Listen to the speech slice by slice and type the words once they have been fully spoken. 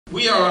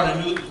We are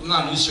on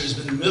not a new series,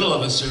 but in the middle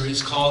of a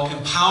series called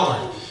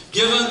Empowered.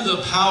 Given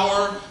the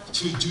power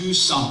to do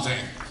something.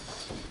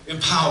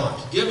 Empowered.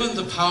 Given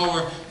the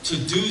power to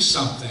do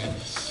something.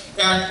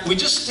 And we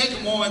just take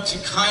a moment to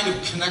kind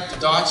of connect the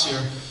dots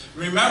here.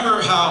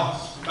 Remember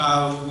how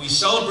we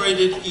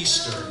celebrated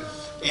Easter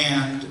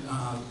and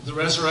the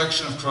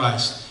resurrection of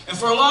Christ. And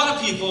for a lot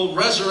of people,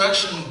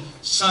 Resurrection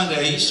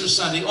Sunday, Easter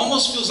Sunday,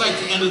 almost feels like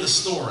the end of the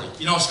story.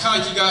 You know, it's kind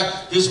of like you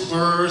got his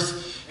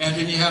birth, and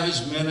then you have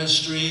his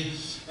ministry,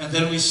 and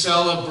then we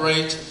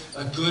celebrate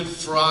a Good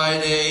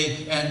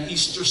Friday and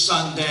Easter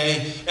Sunday,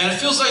 and it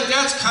feels like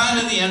that's kind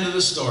of the end of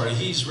the story.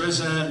 He's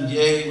risen,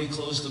 yay, we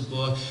close the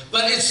book.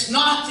 But it's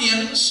not the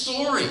end of the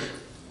story.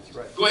 That's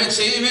right. Go ahead and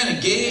say amen,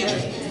 engage.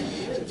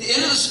 Amen. The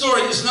end of the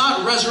story is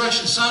not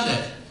Resurrection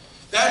Sunday.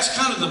 That's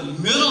kind of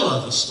the middle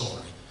of the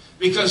story,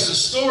 because the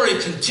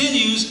story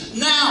continues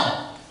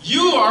now.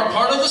 You are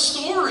part of the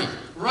story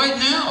right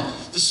now.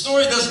 The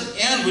story doesn't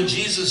end when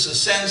Jesus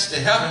ascends to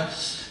heaven.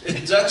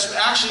 That's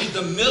actually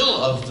the middle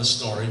of the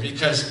story,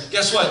 because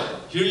guess what?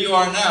 Here you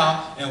are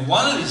now, and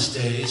one of these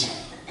days,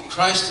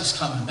 Christ is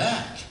coming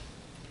back.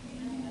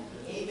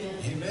 Amen.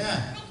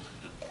 Amen.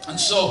 And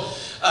so,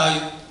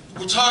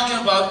 we're talking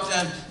about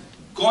then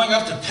going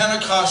up to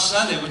Pentecost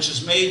Sunday, which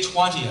is May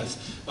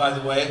 20th, by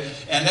the way,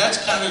 and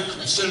that's kind of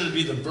considered to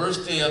be the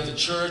birthday of the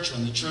church,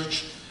 when the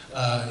church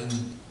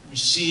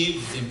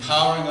received the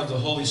empowering of the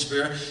Holy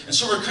Spirit. And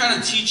so we're kind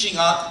of teaching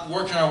up,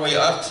 working our way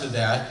up to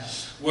that,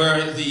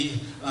 where the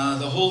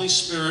Holy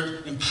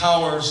Spirit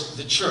empowers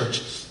the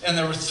church. And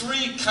there were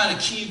three kind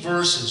of key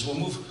verses. We'll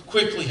move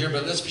quickly here,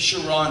 but let's be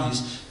sure we're on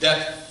these,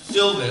 that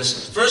fill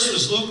this. First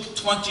was Luke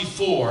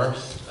 24,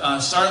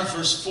 starting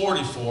verse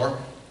 44.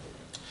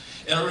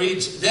 And it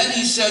reads, "Then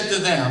he said to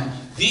them,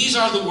 these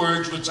are the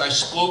words which I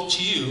spoke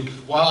to you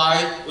while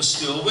I was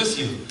still with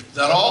you,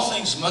 that all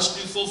things must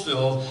be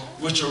fulfilled,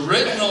 which are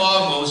written in the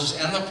law of Moses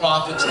and the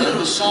prophets and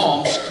the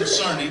Psalms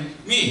concerning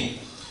me.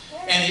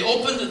 And he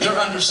opened their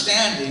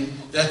understanding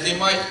that they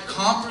might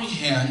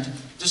comprehend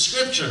the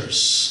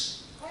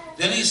Scriptures.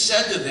 Then he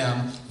said to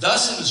them,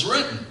 thus it is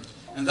written,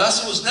 and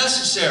thus it was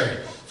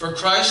necessary for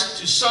Christ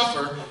to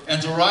suffer and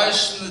to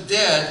rise from the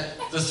dead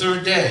the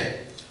third day,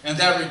 and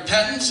that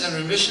repentance and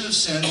remission of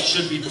sins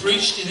should be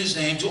preached in his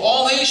name to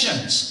all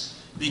nations,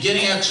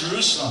 beginning at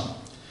Jerusalem.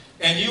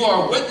 And you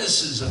are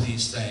witnesses of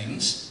these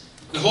things.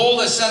 Behold,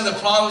 I send the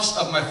promise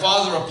of my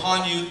Father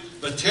upon you,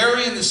 but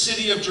tarry in the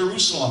city of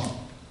Jerusalem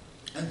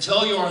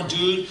until you are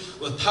endued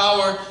with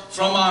power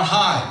from on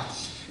high."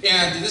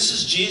 And this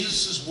is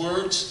Jesus'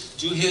 words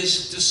to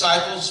his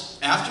disciples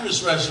after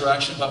his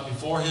resurrection, but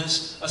before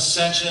his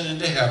ascension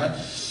into heaven.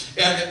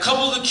 And a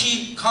couple of the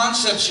key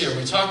concepts here.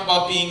 We talk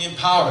about being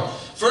empowered.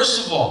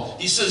 First of all,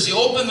 he says he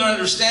opened their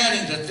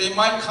understanding that they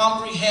might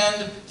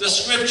comprehend the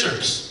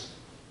Scriptures.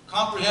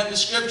 Comprehend the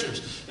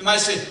Scriptures. You might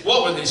say,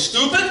 what, were they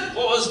stupid?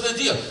 What was the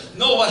deal?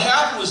 No, what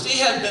happened was they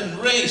had been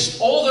raised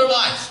all their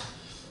life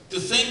to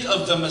think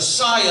of the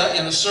Messiah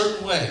in a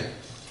certain way,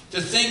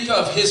 to think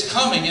of his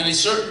coming in a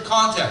certain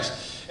context.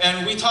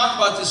 And we talked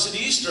about this at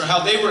Easter, how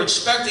they were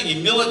expecting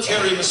a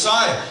military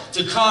Messiah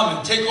to come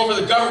and take over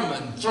the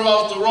government and throw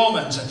out the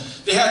Romans. And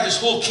they had this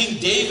whole King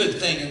David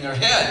thing in their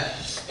head.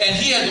 And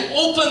he had to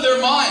open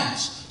their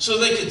minds so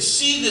they could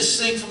see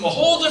this thing from a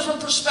whole different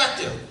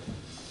perspective.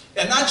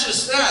 And not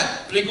just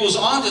that, but he goes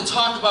on to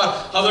talk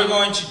about how they're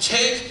going to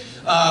take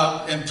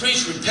and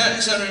preach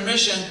repentance and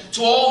remission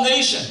to all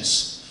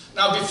nations.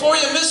 Now, before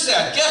you miss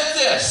that, get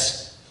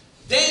this.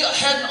 They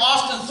hadn't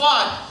often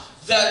thought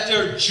that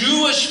their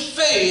Jewish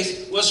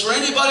faith was for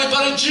anybody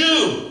but a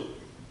Jew.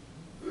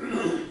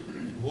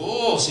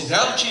 Whoa, see,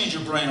 that'll change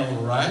your brain a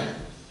little, right?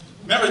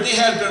 Remember, they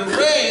had been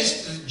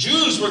raised, the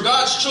Jews were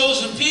God's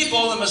chosen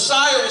people, the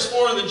Messiah was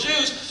for the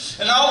Jews,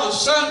 and all of a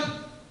sudden,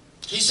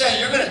 he's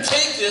saying, you're going to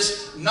take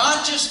this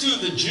not just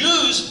to the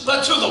Jews,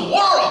 but to the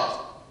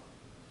world.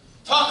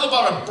 Talk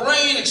about a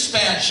brain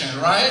expansion,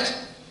 right?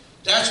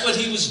 That's what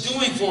he was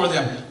doing for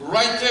them,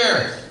 right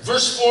there.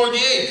 Verse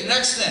 48, the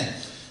next thing.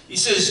 He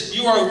says,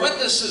 you are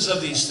witnesses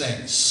of these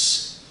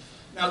things.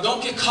 Now,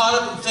 don't get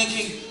caught up in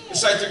thinking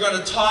it's like they're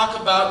going to talk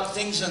about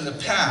things in the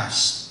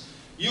past.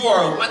 You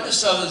are a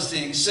witness of these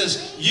things. It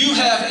says, you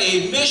have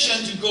a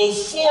mission to go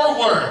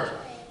forward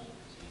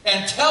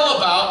and tell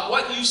about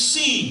what you've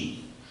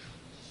seen.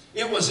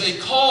 It was a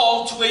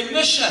call to a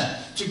mission,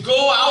 to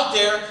go out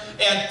there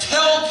and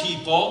tell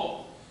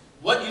people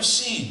what you've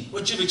seen,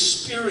 what you've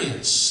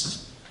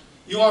experienced.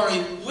 You are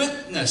a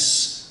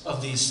witness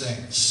of these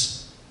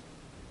things.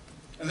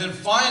 And then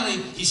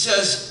finally, he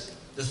says,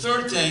 the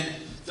third thing,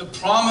 the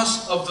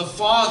promise of the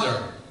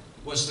Father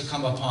was to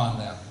come upon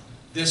them.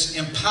 This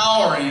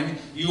empowering,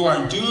 you are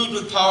endued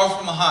with power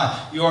from on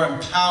high. You are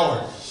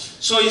empowered.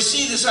 So you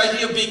see, this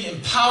idea of being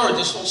empowered,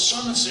 this whole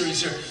sermon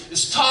series here,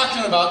 is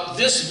talking about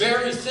this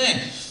very thing.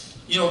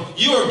 You know,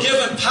 you are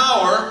given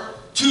power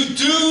to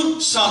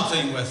do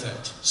something with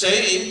it.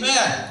 Say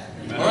amen.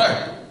 Amen. All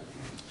right.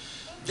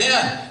 Then,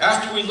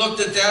 after we looked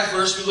at that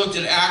verse, we looked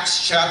at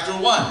Acts chapter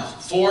 1,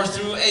 4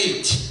 through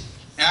 8.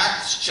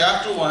 Acts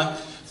chapter 1,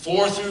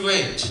 4 through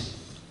 8.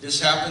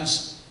 This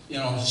happens,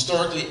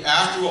 historically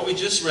after what we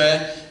just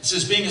read. It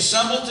says, being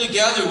assembled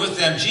together with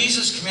them,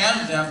 Jesus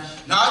commanded them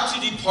not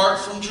to depart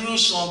from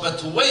Jerusalem, but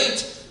to wait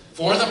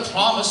for the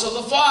promise of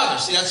the Father.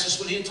 See, that's just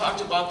what he had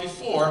talked about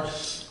before,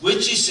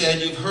 which he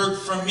said, you've heard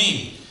from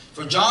me.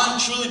 For John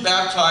truly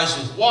baptized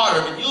with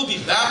water, but you'll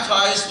be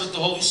baptized with the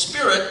Holy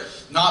Spirit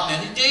not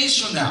many days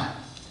from now.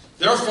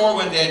 Therefore,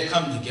 when they had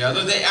come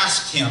together, they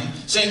asked him,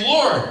 saying,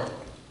 Lord,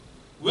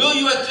 will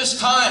you at this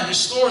time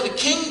restore the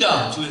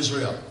kingdom to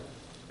Israel?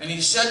 And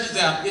he said to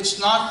them, it's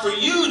not for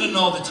you to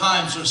know the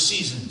times or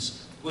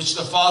seasons which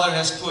the Father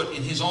has put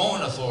in his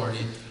own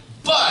authority,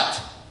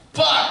 but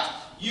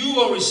you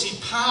will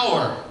receive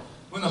power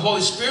when the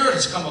Holy Spirit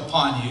has come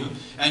upon you,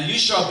 and you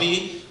shall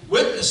be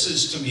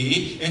witnesses to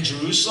me in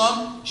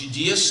Jerusalem,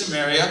 Judea,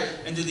 Samaria,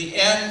 and to the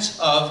ends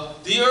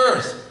of the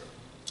earth.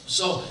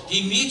 So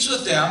he meets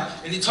with them,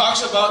 and he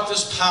talks about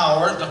this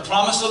power, the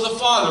promise of the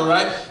Father,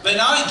 right? But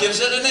now he gives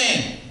it a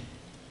name.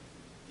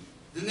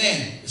 The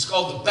name. It's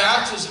called the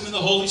baptism in the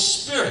Holy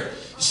Spirit.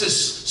 He says,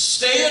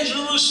 stay in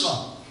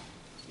Jerusalem.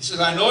 He says,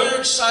 I know you're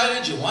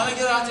excited. You want to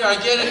get out there. I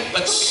get it.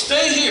 But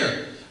stay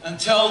here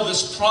until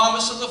this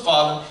promise of the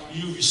Father,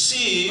 you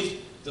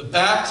receive the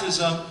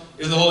baptism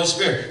in the Holy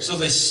Spirit. So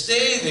they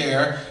stay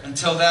there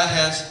until that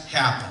has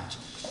happened.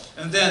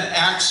 And then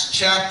Acts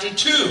chapter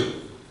 2.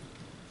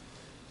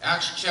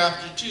 Acts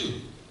chapter 2.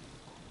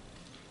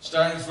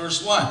 Starting with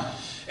verse 1.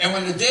 And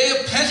when the day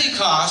of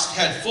Pentecost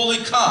had fully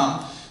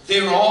come,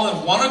 they were all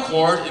in one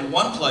accord in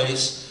one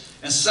place,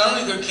 and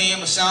suddenly there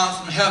came a sound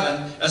from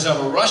heaven as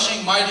of a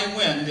rushing mighty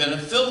wind, and it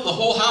filled the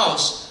whole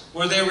house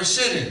where they were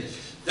sitting.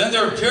 Then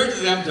there appeared to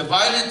them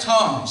divided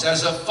tongues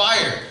as of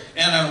fire,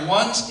 and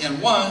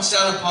one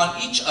sat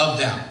upon each of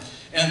them.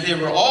 And they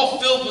were all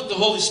filled with the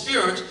Holy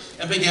Spirit,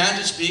 and began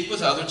to speak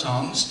with other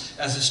tongues,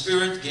 as the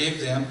Spirit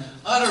gave them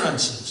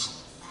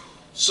utterances.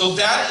 So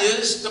that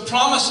is the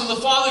promise of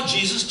the Father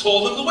Jesus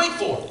told them to wait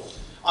for,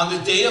 on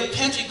the day of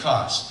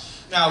Pentecost.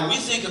 Now, we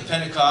think of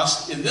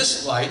Pentecost in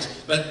this light,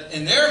 but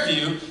in their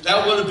view,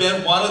 that would have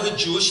been one of the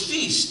Jewish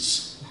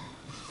feasts.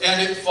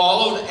 And it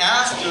followed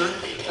after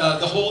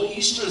the whole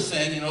Easter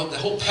thing, the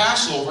whole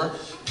Passover.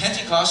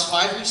 Pentecost,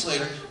 5 weeks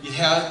later,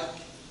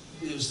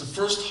 it was the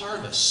first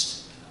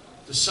harvest,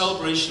 the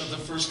celebration of the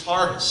first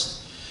harvest.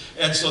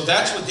 And so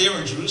that's what they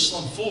were in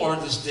Jerusalem for,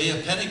 this day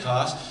of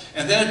Pentecost.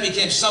 And then it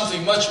became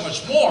something much,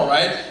 much more,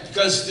 right?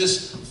 Because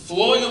this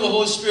flowing of the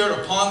Holy Spirit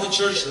upon the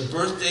church, the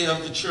birthday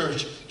of the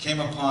church, came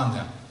upon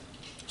them.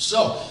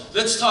 So,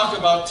 let's talk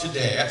about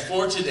today.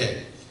 For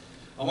today,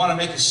 I want to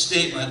make a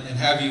statement and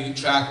have you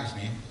track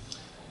with me.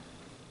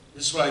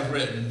 This is what I've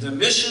written. The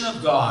mission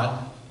of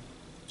God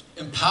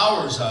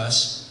empowers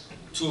us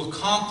to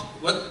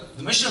accomplish. What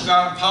the mission of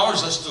God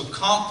empowers us to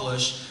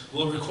accomplish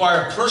will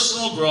require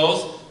personal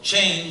growth,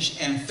 change,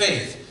 and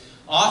faith,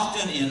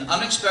 often in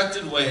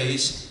unexpected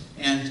ways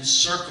and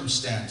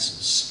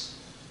circumstances.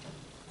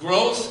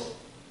 Growth,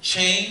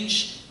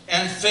 change,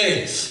 and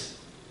faith.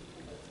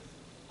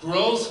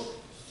 Growth,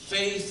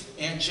 faith,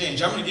 and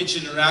change. I'm going to get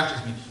you to interact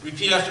with me.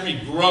 Repeat after me.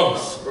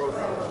 Growth.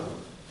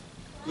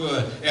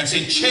 Good. And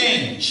say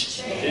change.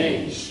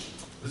 Change.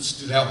 Let's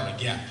do that one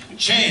again.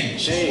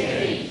 Change.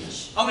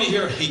 Change. How many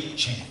here hate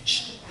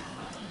change?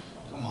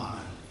 Come on.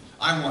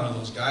 I'm one of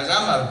those guys.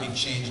 I'm not a big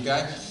change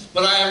guy.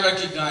 But I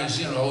recognize,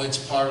 it's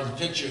part of the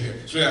picture here.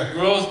 So we got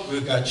growth,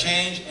 we've got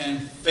change,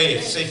 and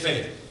faith. Say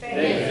faith.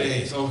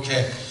 Faith.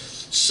 Okay.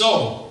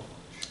 So,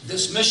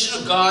 this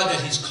mission of God that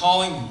he's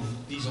calling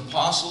these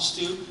apostles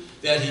to,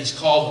 that he's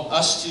called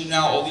us to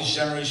now, all these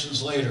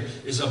generations later,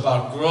 is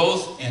about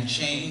growth and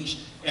change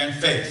and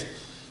faith.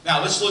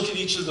 Now, let's look at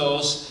each of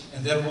those,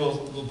 and then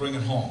we'll bring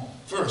it home.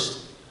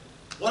 First,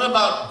 what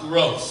about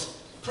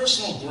growth?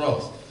 Personal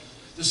growth.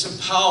 This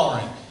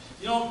empowering.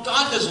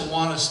 God doesn't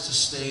want us to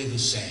stay the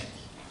same.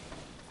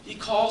 He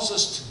calls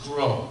us to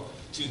grow,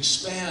 to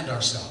expand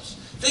ourselves.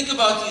 Think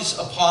about these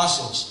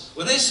apostles.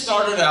 When they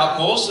started out,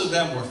 most of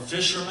them were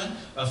fishermen.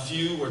 A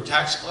few were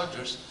tax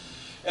collectors.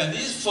 And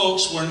these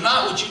folks were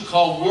not what you'd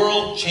call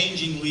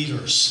world-changing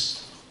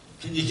leaders.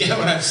 Can you get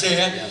what I'm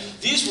saying? Yeah.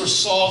 These were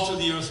salt of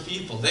the earth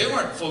people. They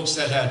weren't folks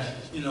that had,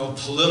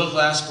 political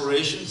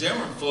aspirations. They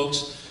weren't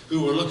folks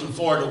who were looking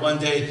forward to one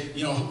day,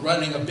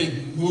 running a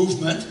big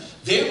movement.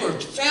 They were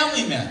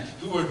family men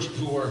who were,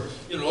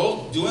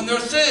 doing their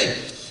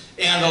thing.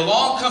 And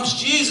along comes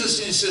Jesus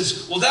and he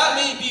says, well, that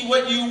may be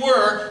what you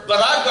were, but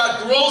I've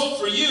got growth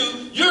for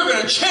you. You're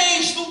going to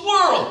change the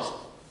world.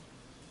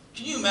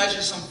 Can you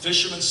imagine some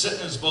fisherman sitting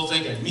in his boat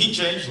thinking, me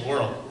change the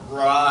world?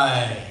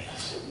 Right.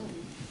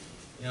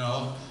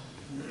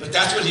 But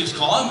that's what he was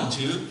calling them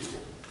to.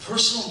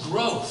 Personal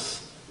growth.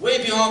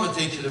 Way beyond what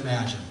they could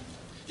imagine.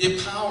 The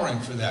empowering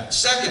for that.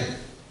 Second,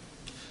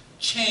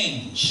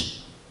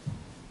 change.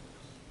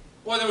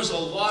 Boy, there was a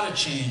lot of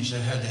change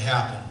that had to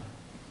happen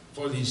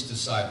for these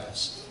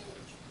disciples.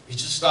 You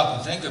just stop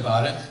and think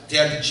about it. They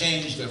had to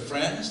change their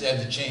friends. They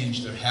had to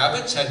change their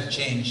habits. Had to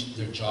change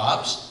their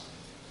jobs.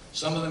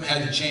 Some of them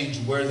had to change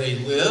where they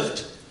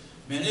lived.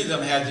 Many of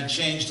them had to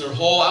change their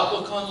whole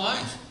outlook on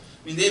life.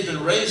 I mean, they've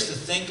been raised to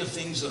think of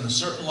things in a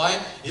certain light.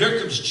 Here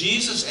comes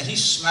Jesus, and he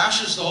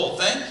smashes the whole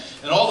thing.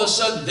 And all of a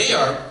sudden, they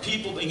are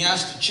people being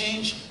asked to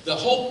change the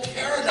whole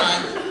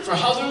paradigm for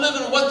how they're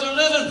living and what they're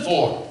living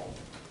for.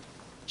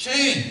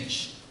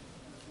 Change.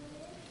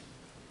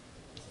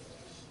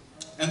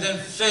 And then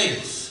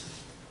faith.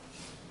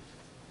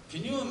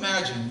 Can you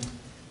imagine?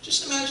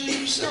 Just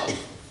imagine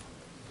yourself.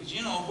 Because,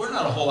 you know, we're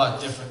not a whole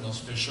lot different than those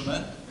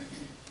fishermen.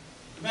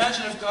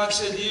 Imagine if God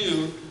said to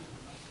you,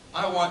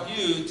 I want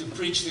you to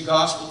preach the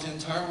gospel to the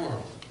entire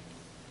world.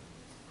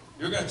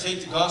 You're going to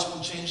take the gospel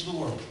and change the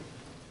world.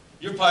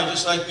 You're probably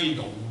just like me.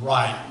 You go,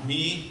 right,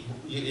 me?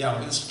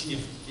 Yeah,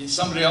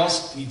 somebody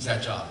else needs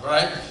that job,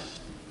 right?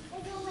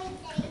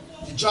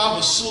 The job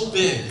was so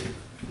big.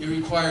 It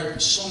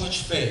required so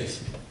much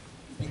faith.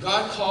 And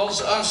God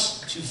calls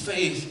us to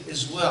faith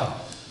as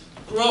well.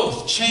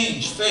 Growth,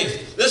 change,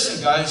 faith.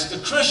 Listen, guys,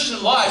 the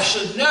Christian life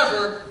should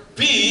never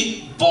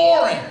be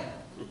boring.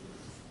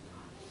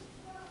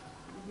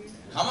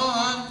 Come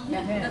on.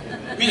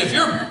 I mean, if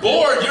you're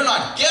bored, you're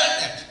not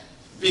getting it.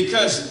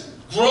 Because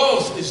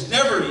growth is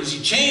never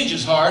easy, change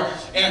is hard,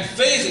 and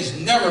faith is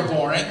never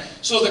boring.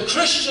 So the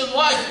Christian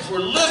life, if we're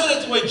living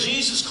it the way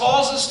Jesus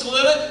calls us to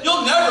live it,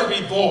 you'll never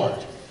be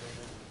bored.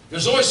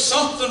 There's always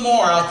something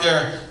more out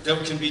there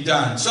that can be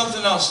done,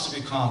 something else to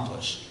be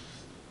accomplished.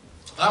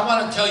 I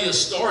want to tell you a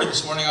story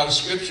this morning out of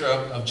Scripture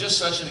of just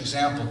such an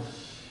example.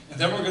 And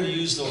then we're going to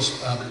use those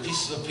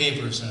pieces of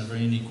papers in a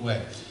very unique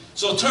way.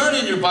 So turn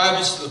in your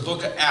Bibles to the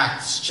book of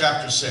Acts,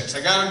 chapter 6.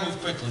 I got to move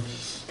quickly.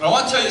 But I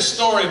want to tell you a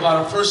story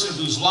about a person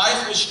whose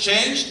life was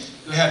changed,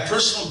 who had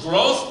personal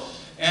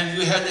growth, and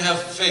who had to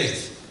have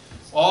faith.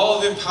 All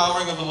of the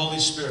empowering of the Holy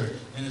Spirit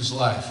in his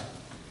life.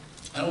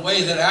 In a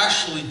way that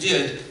actually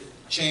did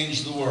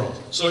change the world.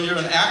 So you're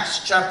in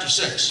Acts chapter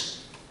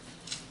 6.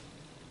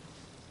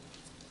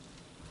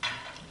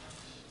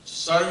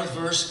 Starting with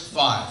verse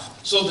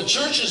 5. So the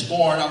church is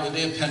born on the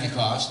day of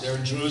Pentecost there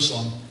in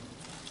Jerusalem.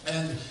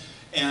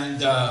 And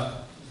the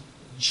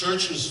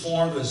church was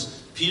formed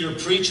as Peter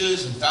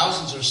preaches and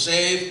thousands are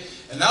saved.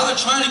 And now they're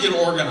trying to get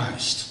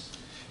organized.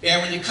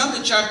 And when you come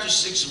to chapter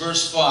 6,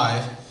 verse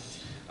 5,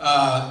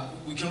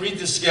 we can read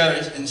this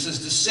together. And it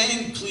says, the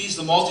saying pleased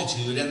the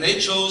multitude, and they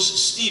chose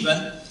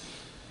Stephen,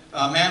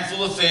 a man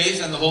full of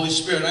faith and the Holy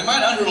Spirit. I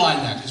might underline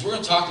that because we're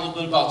going to talk a little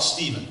bit about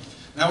Stephen.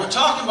 Now we're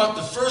talking about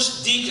the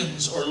first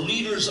deacons or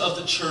leaders of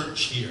the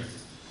church here.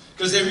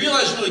 Because they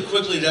realized really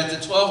quickly that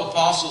the 12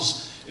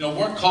 apostles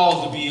weren't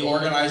called to be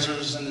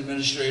organizers and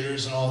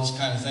administrators and all this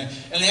kind of thing.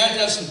 And they had to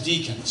have some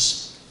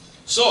deacons.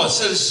 So it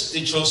says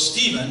they chose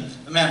Stephen,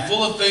 a man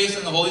full of faith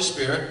in the Holy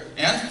Spirit,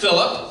 and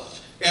Philip,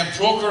 and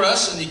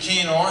Prochorus, and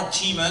Nicanor,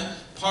 Timon,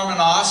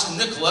 Parmenas, and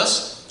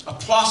Nicholas, a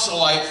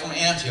proselyte from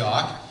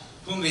Antioch,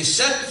 whom they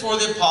set before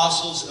the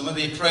apostles, and when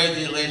they prayed,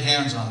 they laid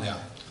hands on them.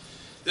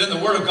 Then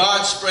the word of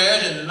God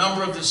spread, and the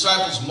number of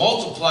disciples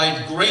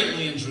multiplied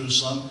greatly in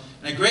Jerusalem,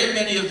 and a great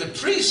many of the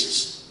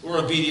priests were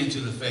obedient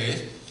to the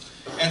faith.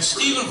 And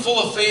Stephen, full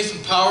of faith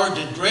and power,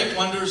 did great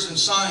wonders and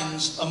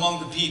signs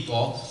among the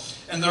people.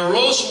 And there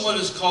arose from what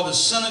is called the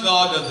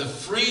synagogue of the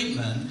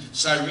freedmen,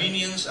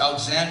 Cyrenians,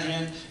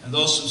 Alexandrian, and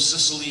those from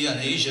Sicily and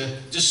Asia,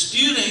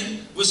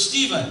 disputing with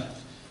Stephen.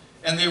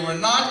 And they were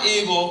not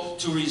able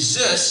to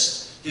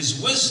resist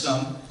his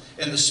wisdom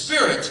and the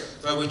spirit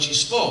by which he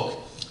spoke.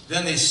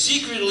 Then they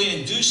secretly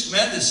induced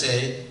men to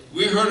say,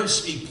 we heard him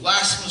speak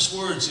blasphemous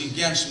words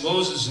against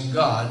Moses and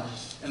God.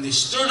 And they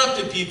stirred up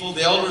the people,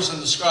 the elders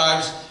and the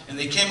scribes, and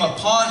they came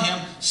upon him,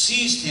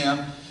 seized him,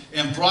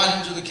 and brought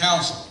him to the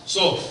council.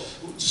 So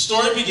the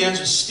story begins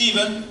with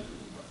Stephen,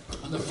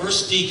 one of the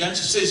first deacons.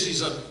 It says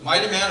he's a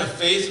mighty man of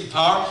faith and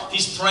power.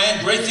 He's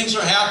praying. Great things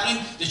are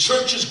happening. The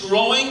church is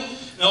growing.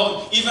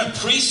 Even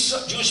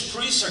priests, Jewish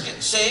priests are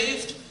getting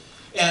saved.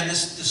 And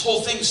this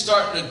whole thing is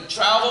starting to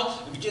travel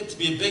and get to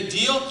be a big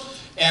deal.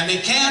 And they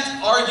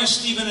can't argue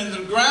Stephen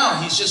into the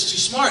ground. He's just too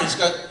smart.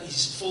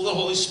 He's full of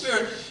the Holy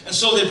Spirit. And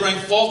so they bring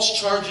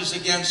false charges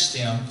against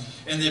him.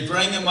 And they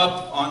bring him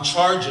up on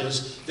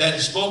charges that he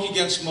spoke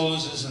against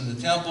Moses and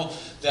the temple,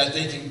 that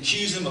they can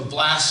accuse him of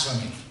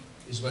blasphemy,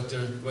 is what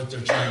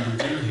they're trying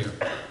to do here.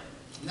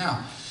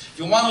 Now, if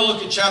you want to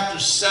look at chapter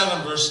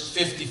 7, verse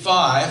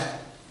 55,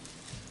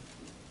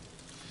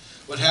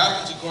 what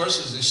happens, of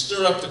course, is they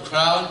stir up the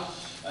crowd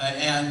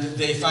and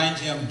they find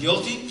him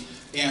guilty,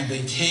 and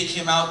they take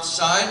him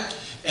outside,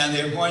 and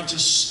they're going to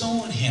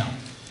stone him.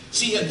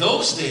 See, in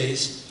those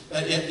days,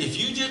 if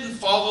you didn't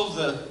follow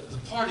the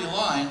party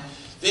line,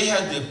 they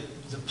had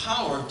the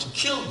power to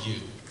kill you.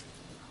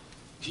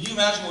 Can you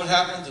imagine what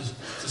happened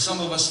to some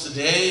of us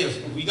today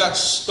if we got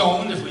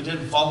stoned if we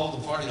didn't follow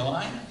the party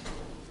line?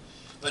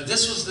 But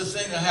this was the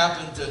thing that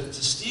happened to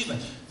Stephen.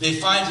 They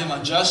find him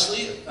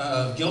unjustly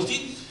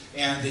guilty,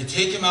 and they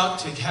take him out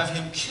to have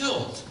him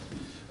killed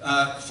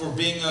for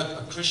being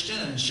a Christian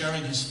and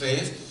sharing his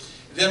faith.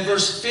 Then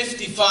verse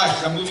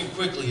 55, I'm moving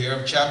quickly here,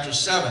 of chapter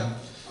 7.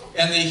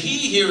 And the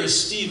he here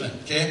is Stephen,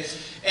 okay?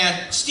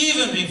 And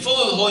Stephen, being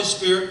full of the Holy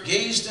Spirit,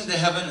 gazed into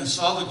heaven and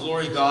saw the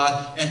glory of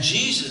God and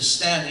Jesus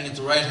standing at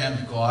the right hand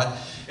of God.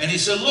 And he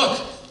said, look,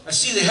 I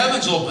see the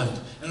heavens opened,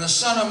 and the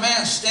Son of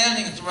Man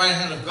standing at the right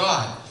hand of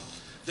God.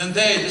 Then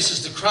they, this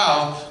is the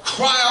crowd,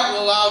 cry out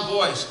with a loud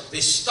voice. They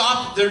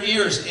stop their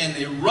ears, and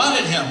they run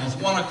at him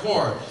with one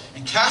accord,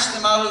 and cast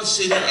him out of the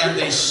city, and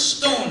they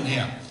stoned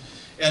him.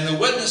 And the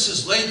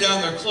witnesses laid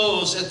down their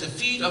clothes at the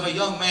feet of a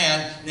young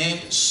man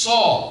named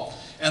Saul.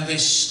 And they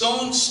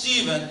stoned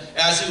Stephen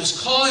as he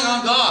was calling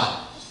on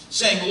God,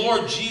 saying,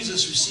 Lord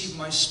Jesus, receive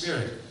my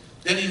spirit.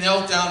 Then he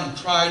knelt down and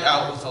cried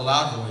out with a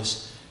loud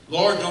voice,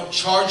 Lord, don't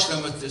charge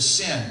them with this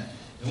sin.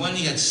 And when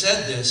he had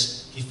said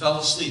this, he fell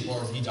asleep,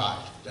 or he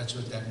died. That's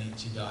what that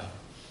means, he died.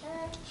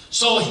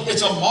 So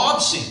it's a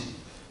mob scene.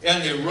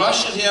 And they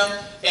rush at him,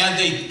 and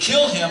they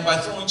kill him by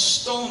throwing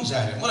stones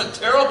at him. What a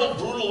terrible,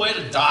 brutal way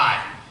to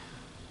die.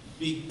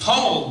 Be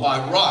pummeled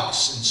by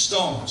rocks and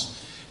stones.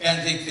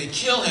 And they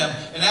kill him,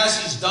 and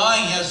as he's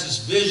dying, he has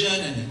this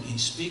vision, and he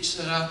speaks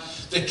it out.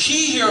 The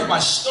key here of my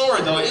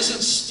story, though,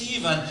 isn't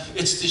Stephen.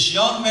 It's this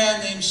young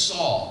man named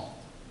Saul.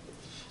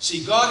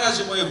 See, God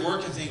has a way of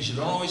working things. You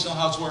don't always know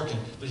how it's working,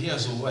 but he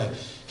has a way.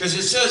 Because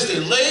it says they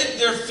laid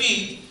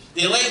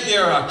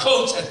their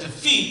coats at the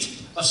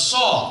feet of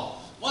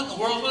Saul. What in the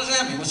world? What does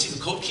that mean? Was he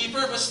the coat keeper?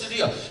 What's the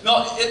deal?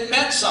 No, it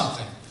meant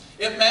something.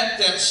 It meant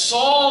that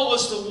Saul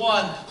was the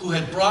one who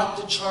had brought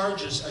the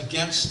charges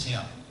against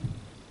him.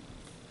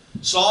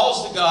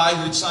 Saul's the guy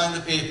who had signed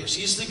the papers.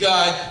 He's the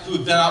guy who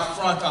had been out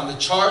front on the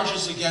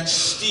charges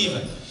against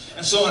Stephen.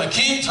 And so when it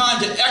came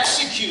time to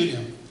execute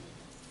him,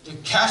 to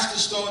cast the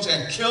stones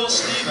and kill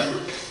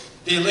Stephen,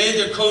 they laid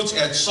their coats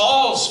at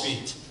Saul's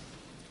feet.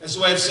 As a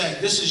way of saying,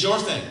 this is your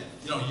thing.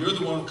 You know, you're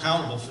the one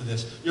accountable for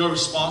this. You're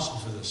responsible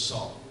for this,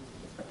 Saul.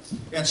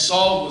 And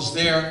Saul was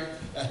there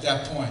at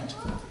that point.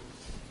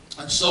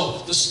 And so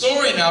the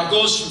story now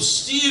goes from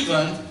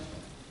Stephen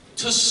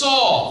to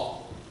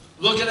Saul.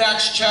 Look at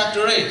Acts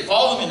chapter 8.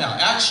 Follow me now.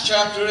 Acts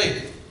chapter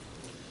 8.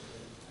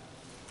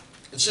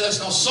 It says,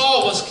 now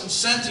Saul was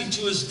consenting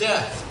to his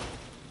death.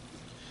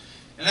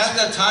 And at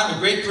that time a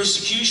great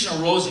persecution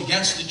arose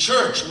against the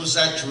church. It was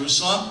at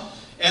Jerusalem.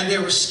 And they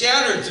were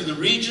scattered through the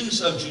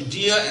regions of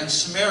Judea and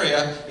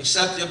Samaria,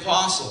 except the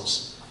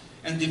apostles.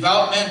 And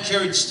devout men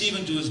carried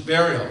Stephen to his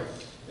burial,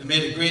 and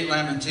made a great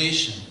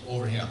lamentation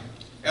over him.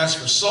 As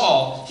for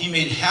Saul, he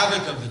made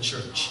havoc of the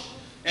church,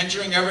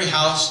 entering every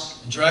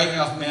house and dragging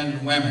off men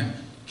and women,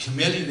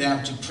 committing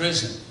them to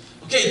prison.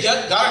 Okay,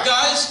 got it,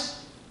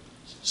 guys?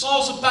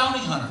 Saul's a bounty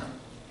hunter.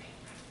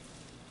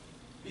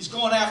 He's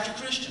going after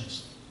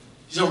Christians.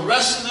 He's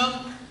arresting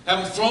them,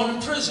 having them thrown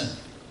in prison.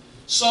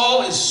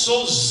 Saul is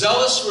so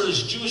zealous for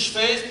his Jewish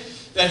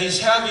faith that he's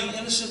having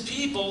innocent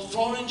people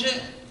thrown in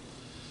jail.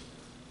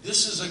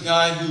 This is a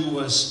guy who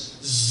was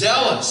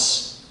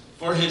zealous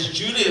for his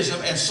Judaism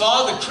and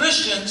saw the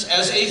Christians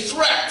as a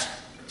threat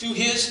to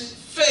his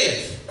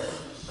faith.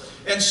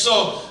 And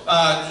so,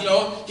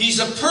 he's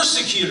a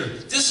persecutor.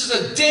 This is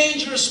a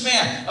dangerous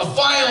man, a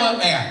violent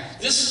man.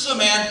 This is a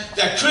man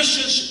that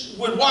Christians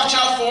would watch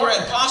out for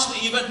and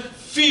possibly even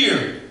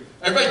fear.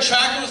 Everybody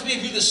tracking with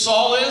me who this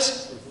Saul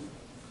is?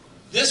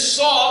 This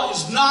Saul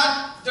is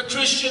not the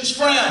Christian's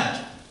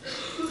friend.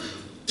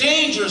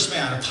 Dangerous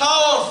man, a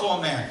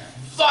powerful man,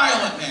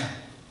 violent man.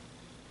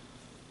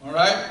 All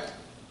right?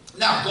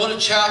 Now, go to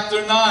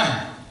chapter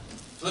 9.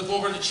 Flip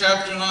over to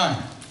chapter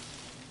 9.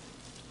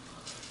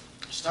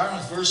 Starting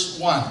with verse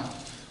 1.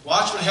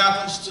 Watch what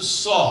happens to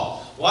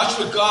Saul. Watch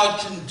what God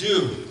can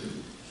do.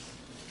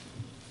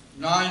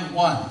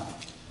 9:1.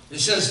 It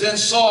says, then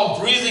Saul,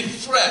 breathing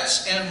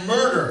threats and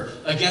murder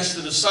against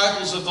the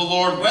disciples of the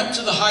Lord, went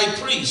to the high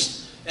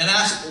priest and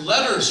asked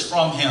letters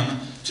from him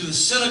to the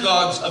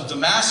synagogues of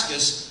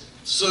Damascus,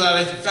 so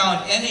that if he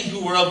found any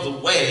who were of the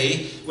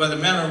way, whether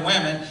men or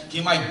women,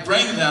 he might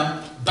bring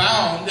them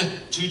bound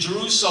to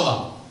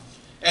Jerusalem.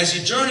 As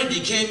he journeyed,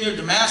 he came near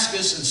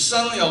Damascus, and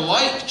suddenly a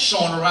light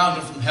shone around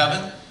him from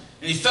heaven,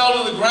 and he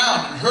fell to the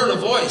ground and heard a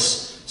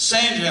voice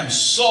saying to him,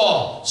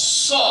 Saul,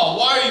 Saul,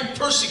 why are you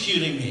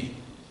persecuting me?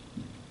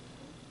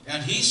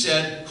 And he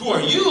said, who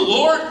are you,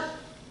 Lord?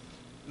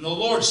 And the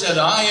Lord said,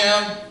 I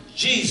am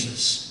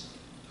Jesus,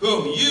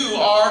 whom you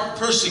are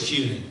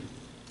persecuting.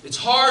 It's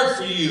hard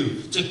for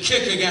you to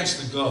kick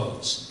against the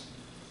goads.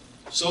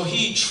 So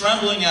he,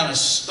 trembling and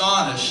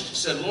astonished,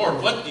 said,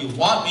 Lord, what do you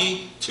want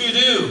me to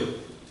do?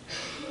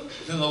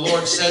 Then the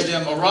Lord said to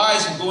him,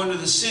 arise and go into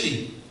the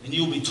city, and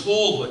you will be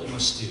told what you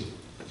must do.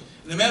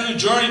 And the men who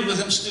journeyed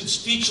with him stood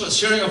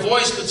speechless, hearing a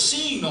voice but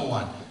seeing no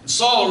one. And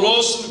Saul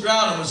arose from the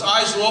ground, and when his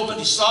eyes were opened,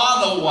 he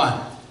saw no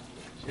one.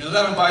 He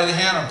led him by the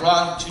hand and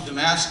brought him to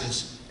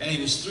Damascus. And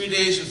he was 3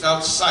 days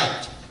without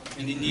sight,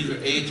 and he neither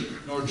ate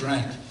nor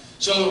drank.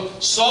 So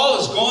Saul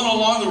is going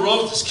along the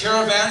road with his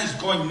caravan. He's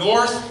going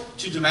north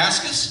to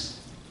Damascus,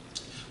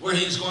 where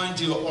he's going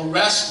to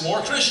arrest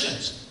more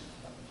Christians,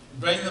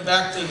 bring them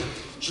back to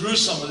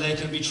Jerusalem where they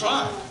can be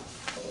tried.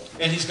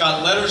 And he's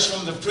got letters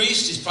from the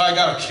priest. He's probably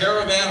got a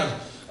caravan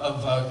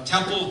of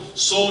temple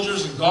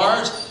soldiers and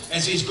guards. And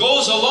as he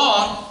goes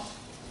along,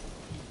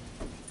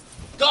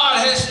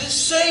 God has his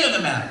say in the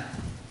matter.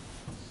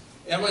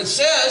 And what it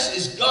says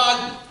is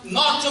God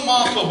knocked him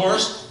off the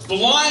horse,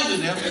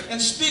 blinded him,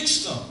 and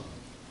speaks to him.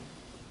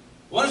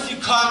 What if you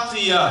caught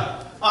the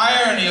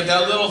irony of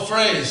that little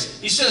phrase?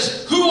 He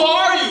says, "Who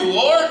are you,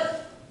 Lord?"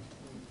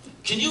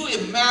 Can you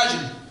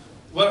imagine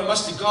what it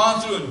must have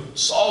gone through in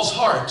Saul's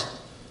heart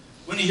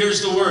when he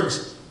hears the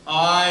words,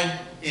 "I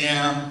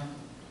am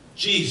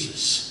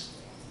Jesus"?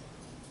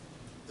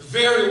 The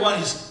very one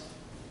he's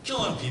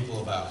killing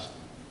people about.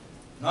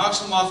 Knocks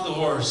him off the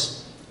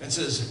horse and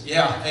says,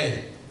 "Yeah,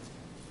 hey,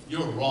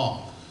 you're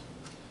wrong.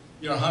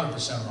 You're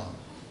 100% wrong.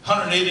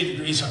 180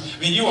 degrees wrong. I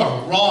mean, you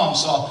are wrong,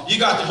 Saul. You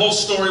got the whole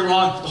story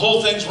wrong. The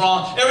whole thing's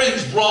wrong.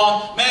 Everything's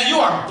wrong. Man, you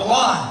are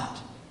blind."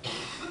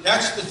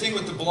 That's the thing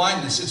with the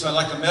blindness. It's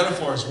like a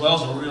metaphor as well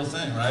as a real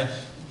thing, right?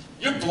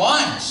 You're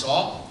blind,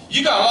 Saul.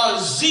 You got a lot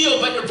of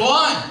zeal, but you're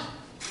blind.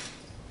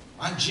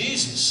 I'm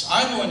Jesus.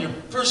 I'm the one you're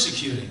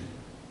persecuting.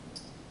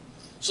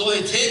 So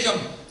they take him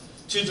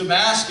to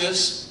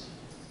Damascus,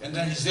 and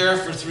then he's there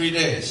for 3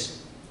 days.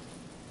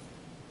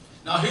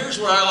 Now here's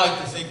where I like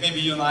to think maybe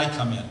you and I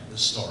come in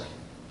this story.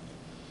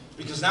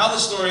 Because now the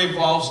story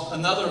involves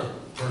another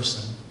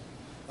person,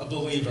 a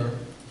believer.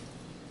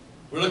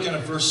 We're looking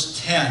at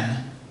verse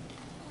 10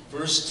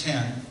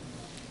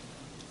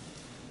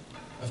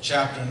 of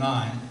chapter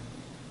 9.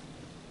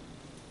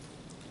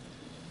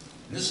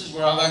 And this is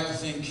where I like to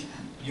think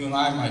you and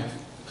I might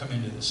come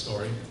into the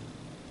story.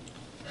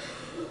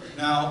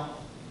 Now,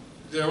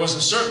 there was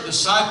a certain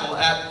disciple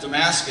at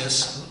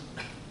Damascus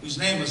whose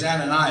name was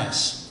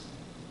Ananias.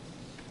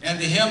 And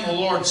to him the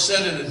Lord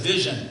said in a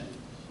vision,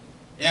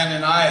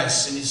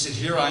 "Ananias," and he said,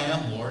 "Here I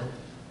am, Lord."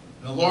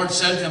 And the Lord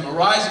said to him,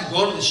 "Arise and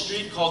go to the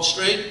street called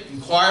Straight,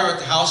 inquire at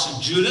the house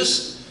of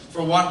Judas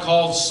for one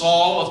called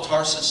Saul of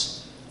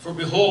Tarsus, for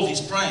behold,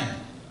 he's praying."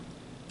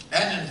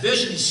 And in a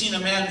vision he's seen a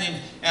man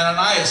named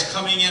Ananias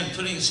coming in,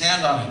 putting his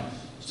hand on him,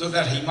 so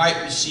that he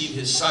might receive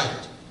his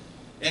sight.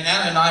 And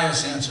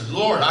Ananias answered,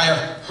 "Lord, I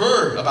have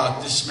heard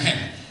about this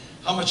man,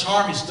 how much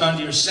harm he's done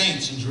to your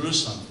saints in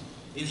Jerusalem.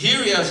 And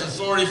here he has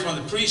authority from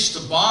the priests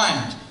to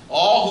bind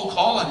all who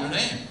call on your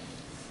name."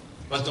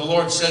 But the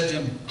Lord said to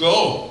him,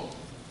 "Go,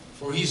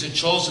 for he's a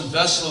chosen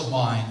vessel of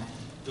mine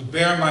to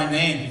bear my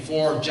name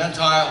before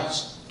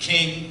Gentiles,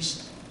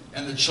 kings,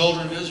 and the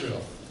children of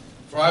Israel.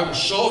 For I will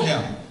show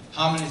him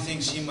how many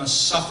things he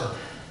must suffer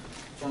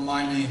for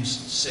my name's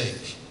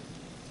sake."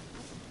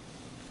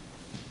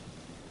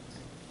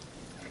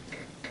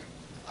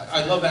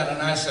 I love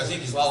Ananias. I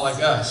think he's a lot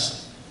like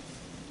us.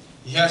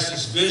 He has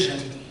this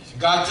vision.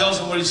 God tells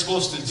him what he's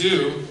supposed to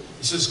do.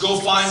 He says, "Go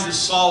find this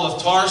Saul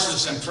of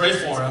Tarsus and pray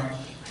for him."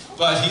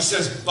 But he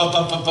says,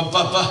 God,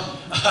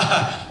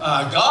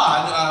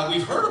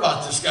 we've heard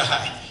about this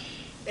guy.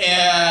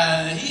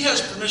 And he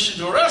has permission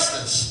to arrest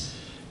us.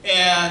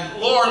 And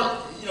Lord,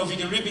 if you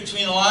can read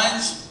between the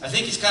lines, I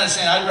think he's kind of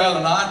saying, "I'd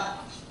rather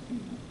not.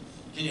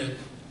 Can you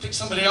pick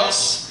somebody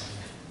else?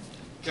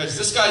 Because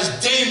this guy's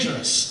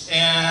dangerous.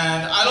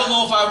 And I don't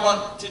know if I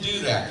want to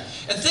do that."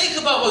 And think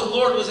about what the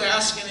Lord was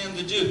asking him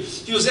to do.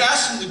 He was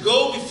asking him to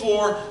go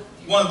before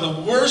one of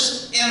the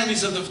worst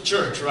enemies of the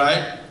church,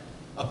 right?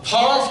 A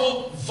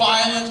powerful,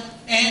 violent,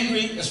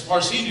 angry, as far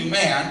as he knew,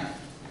 man,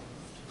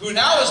 who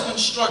now has been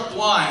struck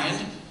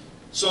blind.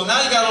 So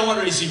now you got to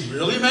wonder, is he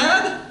really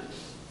mad?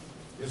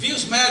 If he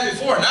was mad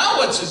before, now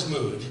what's his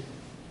mood?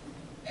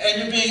 And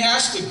you're being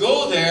asked to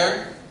go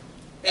there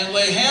and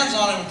lay hands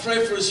on him and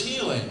pray for his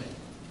healing.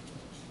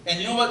 And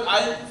you know what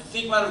I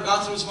think might have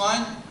gone through his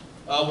mind?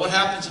 What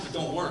happens if it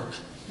don't work?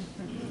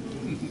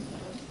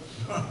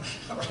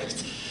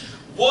 Right?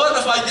 What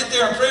if I get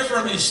there and pray for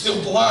him and he's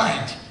still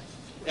blind?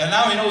 And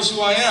now he knows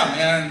who I am.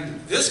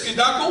 And this could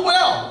not go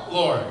well,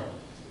 Lord.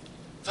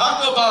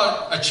 Talk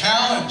about a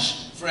challenge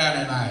for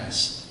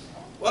Ananias.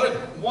 What a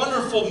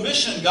wonderful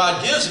mission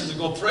God gives him to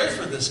go pray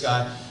for this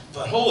guy.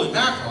 But holy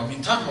mackerel,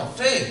 talk about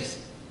faith.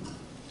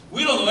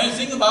 We don't know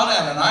anything about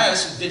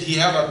Ananias. Did he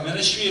have a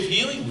ministry of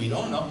healing? We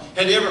don't know.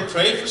 Had he ever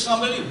prayed for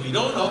somebody? We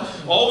don't know.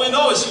 All we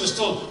know is he was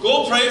told,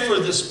 "Go pray for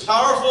this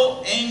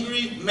powerful,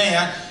 angry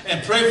man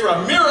and pray for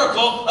a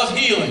miracle of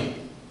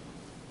healing."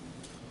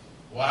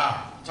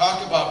 Wow.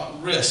 Talk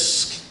about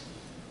risk.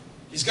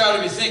 He's got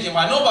to be thinking,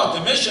 "Well, I know about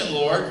the mission,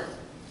 Lord,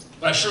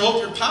 but I sure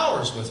hope your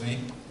power's with me."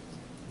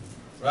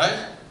 Right?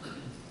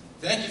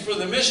 Thank you for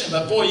the mission,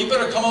 but boy, you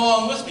better come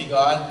along with me,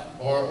 God,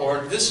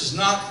 or this is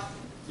not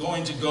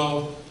going to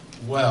go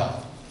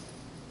well.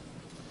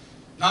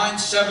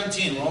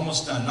 9:17, we're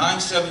almost done.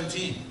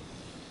 9:17.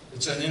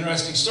 It's an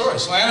interesting story.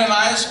 So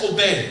Ananias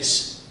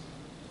obeys.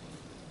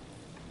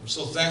 We're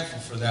so thankful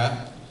for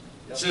that.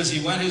 It says he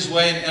went his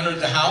way and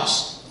entered the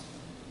house.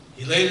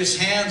 He laid his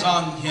hands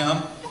on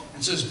him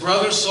and says,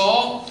 "Brother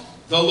Saul,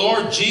 the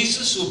Lord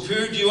Jesus, who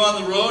appeared to you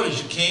on the road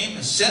as you came,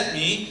 has sent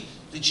me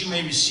that you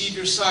may receive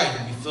your sight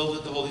and be filled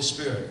with the Holy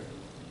Spirit."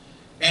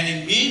 And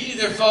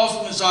immediately there fell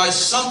from his eyes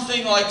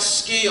something like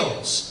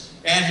scales,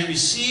 and he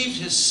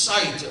received his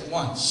sight at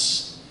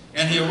once.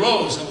 And he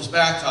arose and was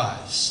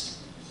baptized.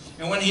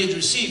 And when he had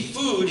received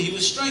food, he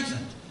was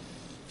strengthened.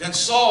 Then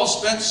Saul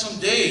spent some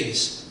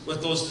days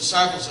with those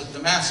disciples at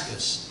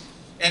Damascus.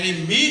 And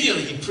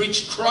immediately he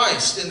preached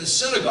Christ in the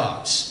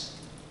synagogues.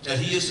 that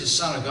he is the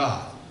Son of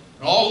God.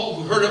 And all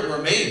who heard it were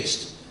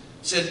amazed.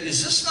 Said,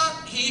 is this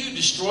not he who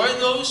destroyed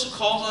those who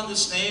called on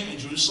this name in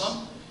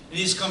Jerusalem? And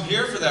he's come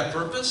here for that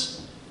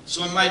purpose,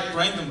 so he might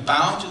bring them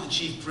bound to the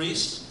chief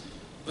priests.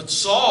 But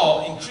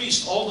Saul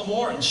increased all the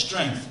more in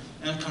strength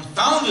and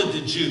confounded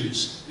the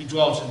Jews who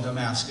dwelt in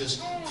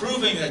Damascus,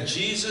 proving that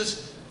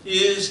Jesus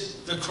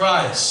is the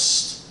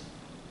Christ.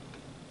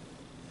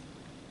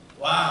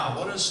 Wow,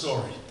 what a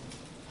story.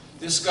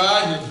 This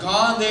guy who had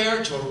gone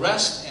there to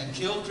arrest and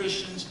kill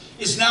Christians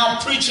is now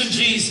preaching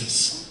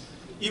Jesus.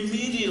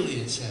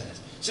 Immediately, it says.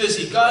 It says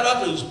he got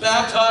up, he was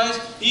baptized,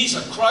 he's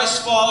a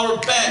Christ follower,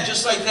 bang,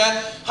 just like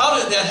that.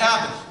 How did that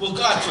happen? Well,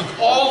 God took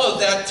all of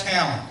that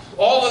talent,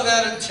 all of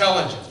that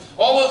intelligence,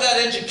 all of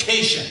that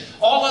education,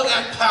 all of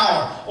that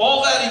power,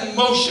 all that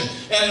emotion,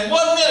 and in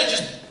 1 minute,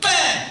 just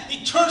bang,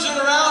 he turns it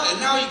around,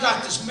 and now you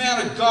got this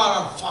man of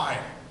God on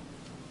fire,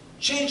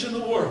 changing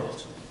the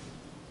world.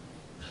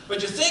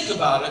 But you think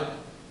about it,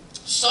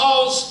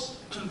 Saul's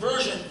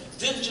conversion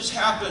didn't just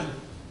happen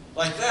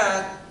like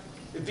that.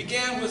 It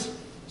began with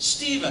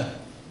Stephen.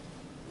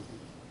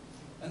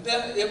 And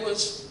then it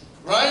was,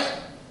 right?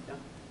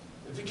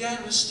 It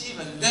began with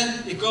Stephen. And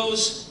then it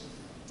goes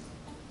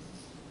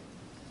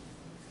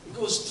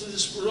to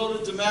this road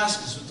of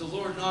Damascus with the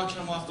Lord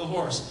knocking him off the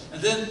horse.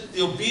 And then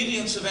the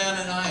obedience of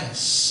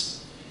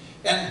Ananias.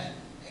 And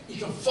you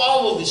can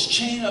follow this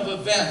chain of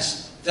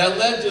events that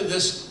led to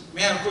this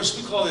man, of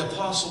course, we call the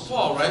Apostle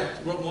Paul, right?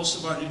 Who wrote most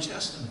of our New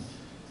Testament.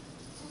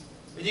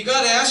 And you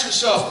got to ask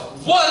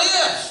yourself, what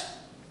if?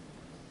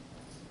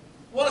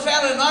 What if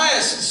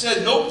Ananias had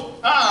said,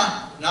 nope,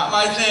 not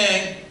my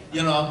thing,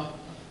 you know?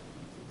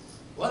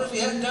 What if he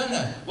hadn't done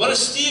that? What if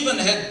Stephen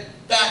had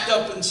backed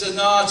up and said,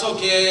 no, it's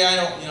okay, I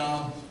don't, you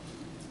know?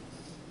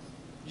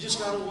 You just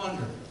got to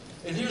wonder.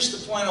 And here's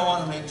the point I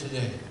want to make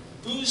today.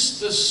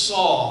 Who's the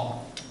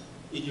Saul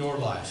in your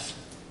life?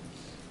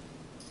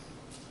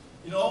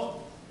 You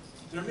know,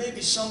 there may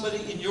be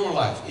somebody in your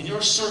life, in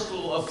your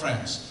circle of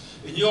friends,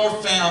 in your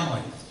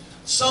family,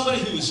 somebody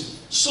who's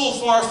so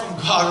far from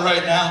God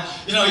right now,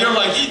 you know, you're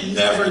like, he'd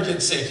never get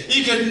saved.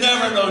 He could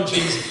never know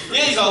Jesus.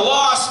 He's a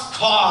lost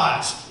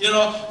cause. You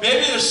know,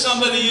 maybe there's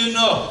somebody you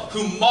know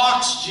who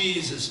mocks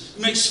Jesus,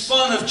 who makes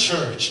fun of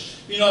church,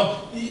 you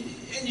know,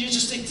 and you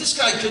just think, this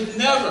guy could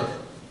never.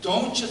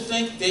 Don't you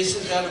think they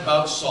said that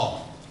about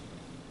Saul?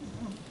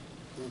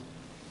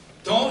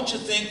 Don't you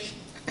think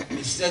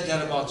they said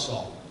that about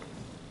Saul?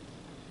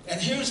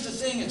 And here's the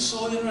thing, it's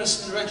so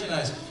interesting to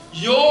recognize.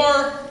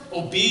 Your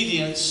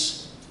obedience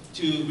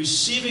to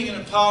receiving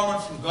an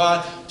empowerment from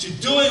God, to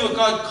doing what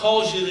God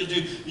calls you to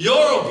do,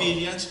 your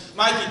obedience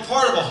might be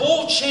part of a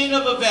whole chain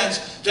of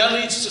events that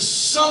leads to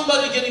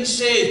somebody getting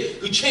saved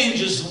who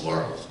changes the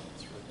world.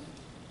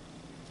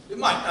 It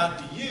might not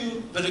be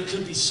you, but it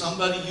could be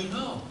somebody you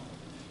know.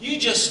 You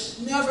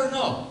just never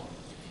know.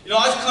 You know,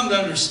 I've come to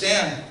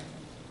understand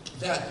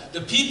that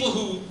the people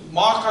who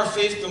mock our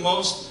faith the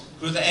most,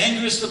 who are the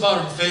angriest about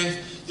our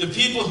faith, the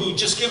people who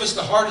just give us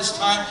the hardest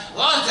time, a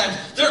lot of times,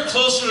 they're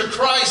closer to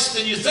Christ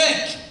than you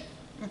think.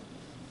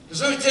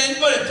 Because let me tell you,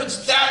 anybody that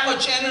puts that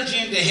much energy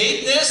into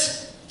hating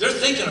this, they're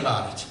thinking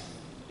about it.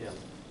 Yeah.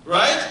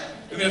 Right?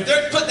 I mean, if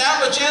they're putting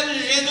that much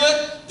energy into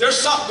it, there's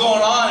something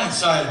going on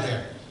inside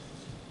there.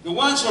 The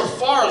ones who are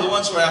far are the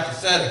ones who are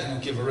apathetic and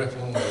don't give a rip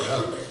one way or the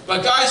other.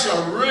 But guys who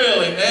are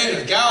really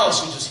negative,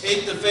 gals who just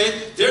hate the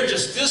faith, they're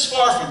just this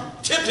far from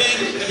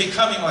tipping and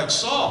becoming like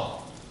Saul.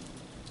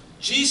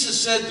 Jesus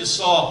said to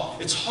Saul,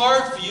 it's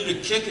hard for you to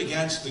kick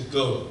against the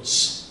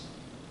goads.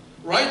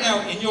 Right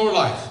now in your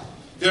life,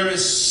 there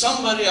is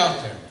somebody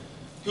out there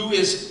who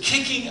is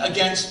kicking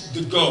against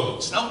the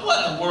goads. Now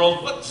what in the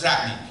world, what does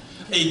that mean?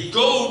 A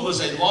goad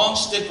was a long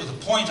stick with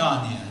a point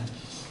on the end.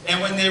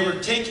 And when they were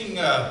taking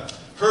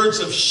herds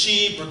of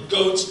sheep or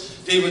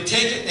goats, they would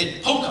take it and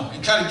they'd poke them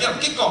and kind of get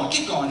them,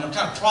 keep going, and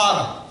kind of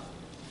prod them.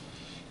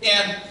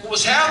 And what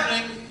was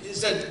happening is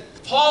that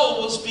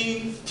Paul was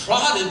being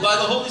prodded by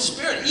the Holy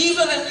Spirit,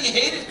 even if he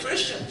hated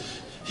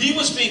Christians. He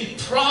was being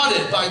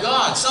prodded by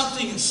God,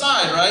 something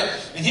inside, right?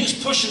 And he was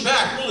pushing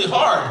back really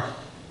hard.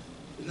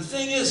 And the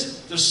thing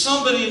is, there's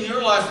somebody in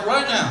your life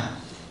right now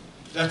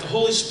that the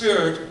Holy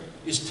Spirit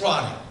is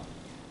prodding.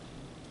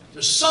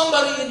 There's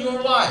somebody in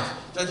your life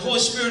that the Holy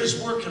Spirit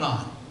is working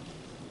on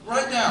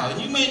right now.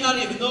 And you may not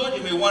even know it.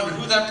 You may wonder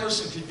who that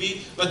person could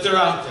be, but they're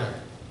out there.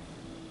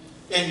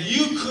 And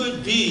you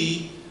could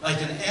be like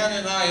an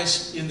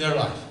Ananias in their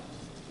life.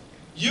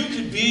 You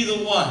could be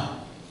the one,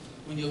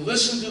 when you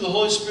listen to the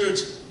Holy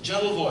Spirit's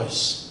gentle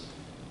voice,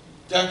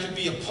 that could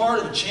be a part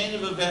of a chain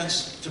of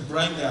events to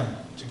bring them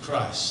to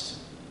Christ.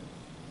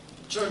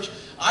 Church,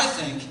 I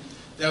think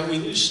that we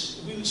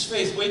lose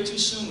faith way too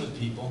soon with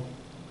people.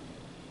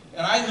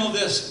 And I know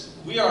this,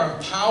 we are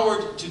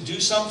empowered to do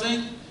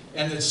something,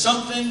 and it's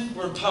something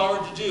we're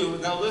empowered to do.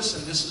 Now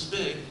listen, this is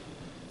big.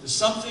 The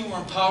something we're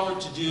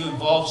empowered to do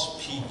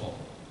involves people.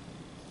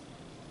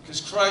 Because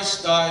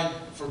Christ died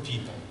for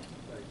people.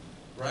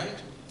 Right?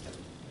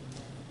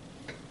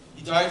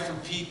 He died for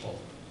people.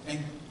 And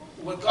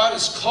what God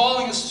is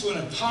calling us to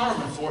an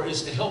empowerment for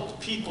is to help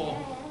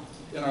people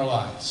in our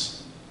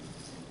lives.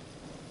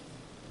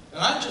 And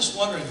I'm just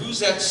wondering, who's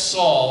that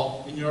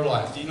Saul in your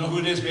life? Do you know who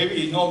it is? Maybe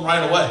you know him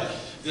right away.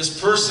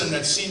 This person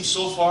that seems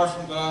so far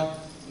from God,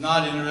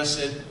 not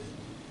interested,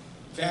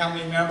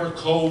 family member,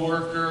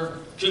 co-worker,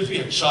 could be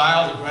a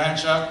child, a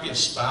grandchild, could be a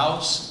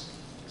spouse,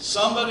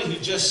 somebody who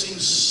just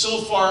seems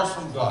so far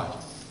from God.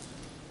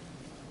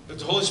 But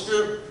the Holy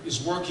Spirit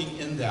is working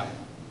in them.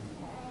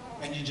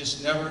 And you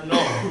just never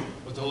know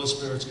what the Holy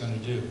Spirit's going to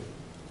do.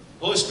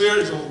 The Holy Spirit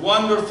is a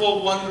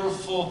wonderful,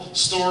 wonderful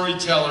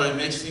storyteller and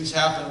makes things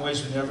happen in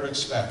ways we never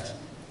expect.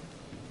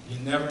 You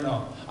never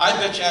know. I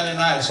bet you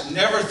Ananias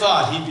never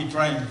thought he'd be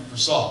praying for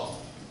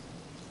Saul.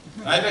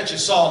 And I bet you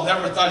Saul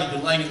never thought he'd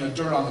be laying in the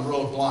dirt on the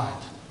road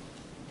blind.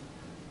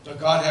 But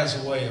God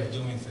has a way of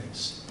doing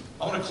things.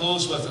 I want to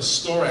close with a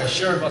story I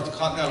shared about the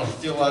Continental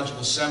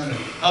Theological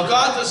Seminary. How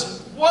God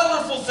does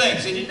wonderful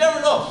things, and you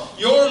never know.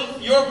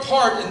 Your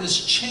part in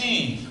this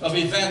chain of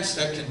events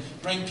that can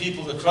bring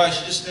people to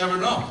Christ, you just never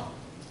know.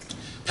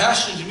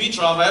 Pastor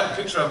Dimitrov, I have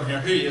a picture of him here.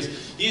 Here he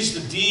is. He's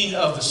the dean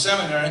of the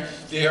seminary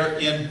there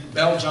in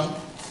Belgium.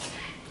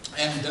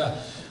 And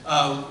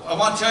I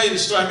want to tell you the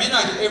story. I may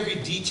not get every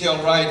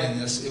detail right in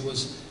this. It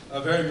was a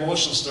very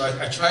emotional story.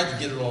 I tried to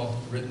get it all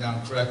written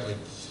down correctly.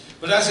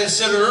 But as I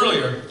said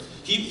earlier,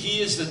 he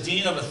is the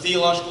dean of a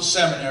theological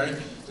seminary,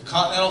 the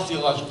Continental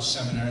Theological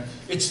Seminary.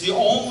 It's the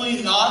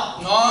only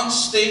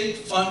non-state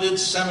funded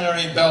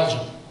seminary in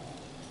Belgium.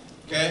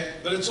 Okay?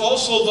 But it's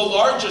also the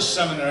largest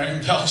seminary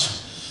in Belgium,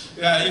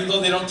 even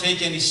though they don't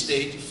take any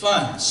state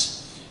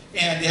funds.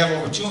 And they have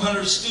over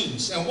 200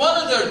 students. And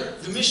one of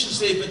the missions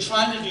they've been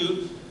trying to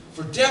do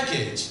for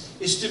decades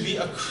is to be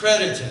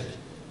accredited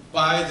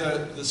by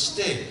the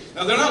state.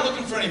 Now, they're not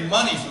looking for any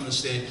money from the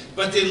state,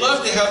 but they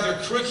love to have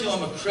their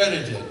curriculum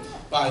accredited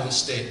by the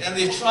state. And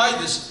they've tried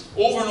this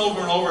over and over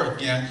and over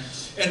again.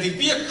 And to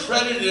be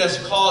accredited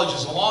as a college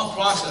is a long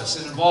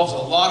process. It involves a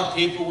lot of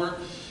paperwork.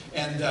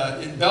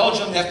 And in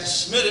Belgium, they have to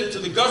submit it to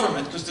the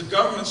government because the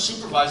government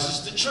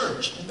supervises the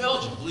church in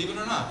Belgium, believe it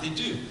or not, they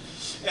do.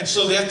 And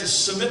so they have to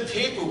submit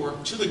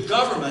paperwork to the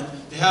government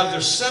to have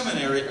their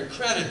seminary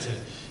accredited.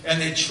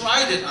 And they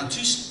tried it on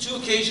two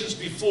occasions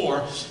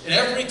before, and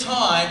every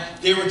time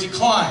they were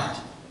declined.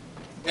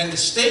 And the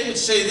state would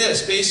say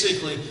this,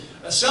 basically,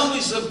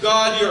 Assemblies of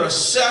God, you're a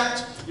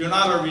sect, you're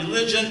not a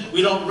religion,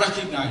 we don't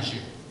recognize you.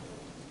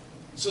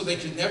 So they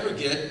could never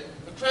get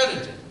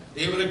accredited.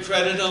 They would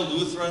accredit a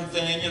Lutheran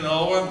thing,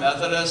 or a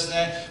Methodist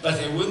thing,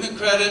 but they wouldn't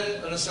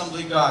accredit an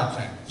Assembly of God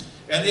thing.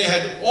 And they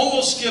had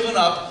almost given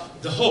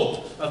up the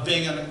hope of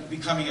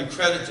becoming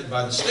accredited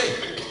by the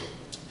state.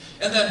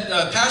 And then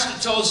Pastor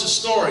tells a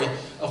story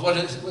of what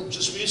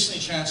just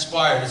recently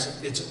transpired.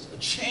 It's a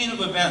chain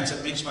of events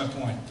that makes my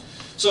point.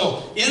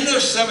 So in their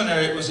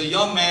seminary, it was a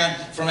young man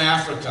from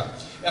Africa.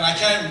 And I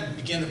can't even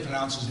begin to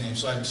pronounce his name,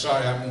 so I'm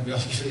sorry, I won't be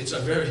able to give it. It's a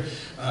very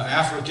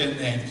African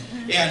name.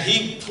 And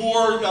he,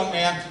 poor young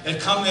man,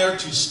 had come there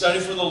to study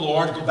for the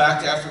Lord, go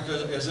back to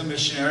Africa as a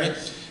missionary.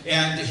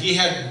 And he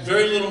had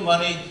very little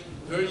money,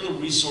 very little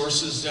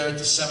resources there at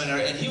the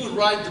seminary. And he would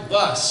ride the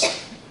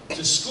bus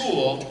to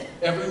school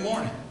every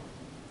morning.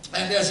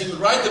 And as he would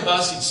ride the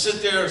bus, he'd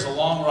sit there as a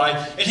long ride,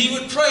 and he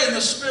would pray in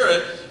the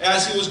Spirit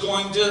as he was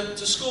going to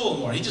school in the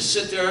morning. He'd just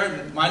sit there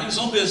and minding his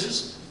own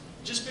business,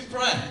 just be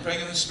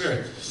praying in the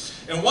Spirit.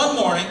 And one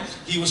morning,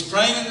 he was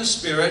praying in the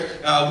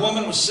Spirit. A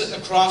woman was sitting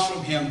across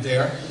from him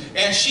there,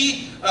 and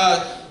she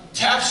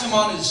taps him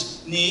on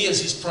his knee as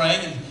he's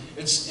praying,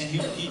 and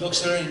he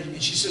looks at her,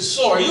 and she says,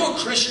 "So, are you a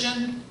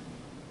Christian?"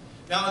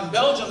 Now, in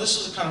Belgium,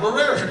 this is kind of a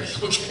rarity,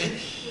 okay?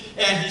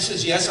 And he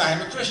says, "Yes, I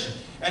am a Christian."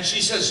 And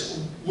she says,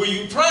 "Were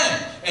you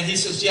praying?" And he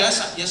says,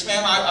 yes,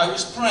 ma'am, I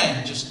was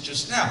praying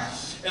just now."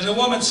 And the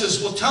woman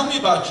says, "Well, tell me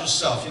about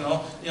yourself,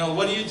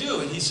 what do you do?"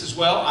 And he says,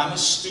 "Well, I'm a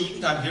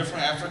student, I'm here from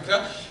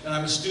Africa, and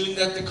I'm a student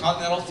at the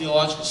Continental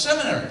Theological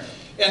Seminary."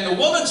 And the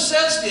woman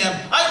says to him,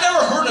 "I've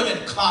never heard of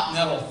a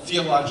Continental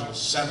Theological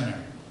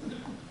Seminary."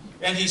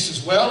 And he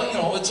says,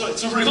 "Well,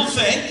 it's a real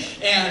thing,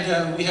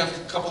 and we have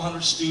a couple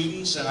hundred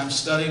students, and I'm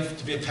studying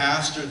to be a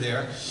pastor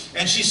there."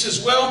 And she says,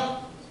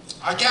 "Well,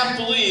 I can't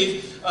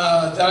believe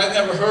that I've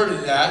never heard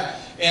of that,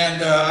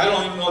 and I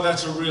don't even know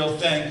that's a real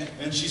thing."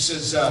 And she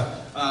says,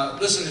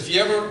 "Listen, if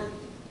you ever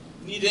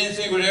need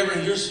anything, whatever,"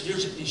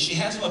 she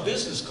hands him a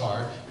business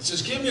card. It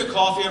says, "Give me a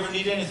call if you ever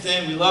need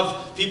anything. We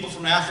love people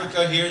from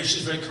Africa here," and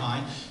she's very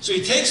kind. So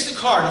he takes the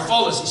card, and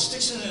follows, he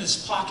sticks it in his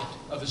pocket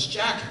of his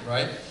jacket,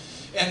 right?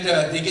 And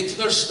they get to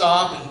their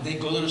stop, and they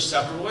go their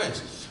separate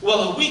ways.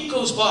 Well, a week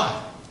goes by,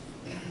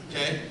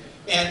 okay?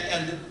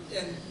 And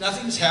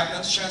nothing's happened,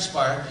 nothing's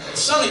transpired. And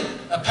suddenly,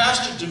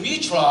 Pastor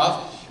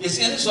Dimitrov is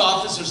in his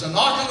office, there's a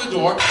knock on the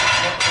door,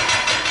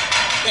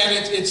 and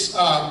it's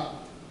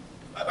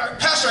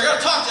 "Pastor, I got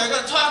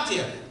to talk to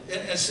you.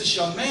 And it's this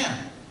young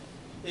man.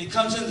 And he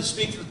comes in to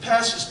speak to the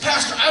pastor. He says,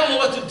 "Pastor, I don't know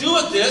what to do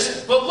with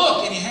this, but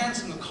look," and he hands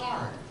him the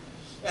card.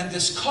 And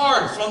this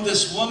card from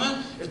this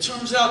woman, it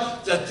turns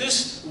out that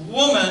this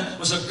woman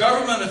was a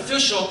government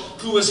official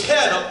who was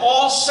head of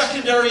all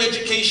secondary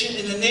education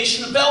in the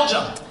nation of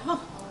Belgium.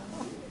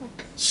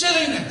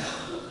 Sitting there.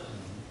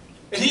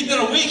 And he'd been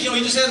a week, he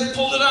just hadn't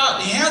pulled it out.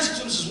 And he hands it to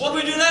him and says, what do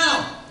we do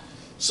now?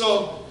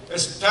 So,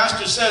 as the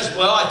pastor says,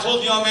 well, I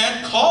told the young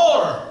man,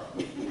 call her.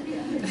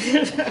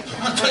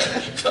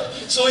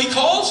 So he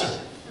calls her.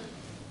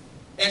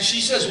 And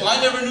she says, well,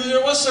 I never knew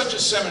there was such a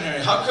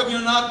seminary. How come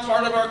you're not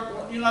part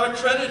of you're not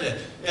accredited?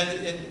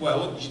 And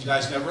well, you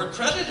guys never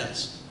accredit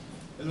us.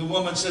 And the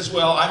woman says,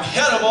 well, I'm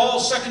head of all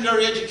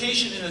secondary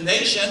education in the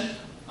nation.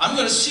 I'm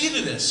going to see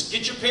to this.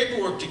 Get your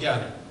paperwork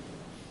together.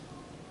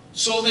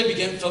 So they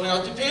began filling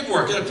out the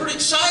paperwork. And they're pretty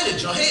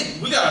excited. Hey,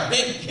 we got a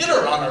big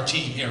hitter on our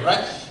team here,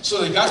 right?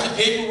 So they got the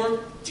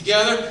paperwork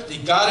together. They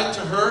got it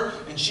to her.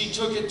 And she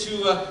took it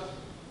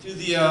to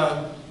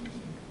the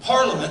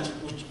Parliament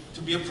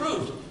to be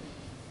approved.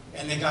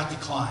 And they got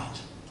declined.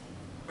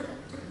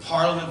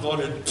 Parliament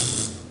voted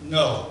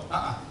no.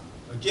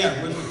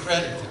 Again, wouldn't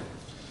accredit them.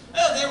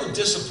 Well, they were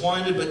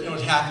disappointed, but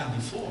it happened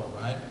before,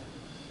 right?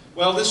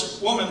 Well,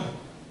 this woman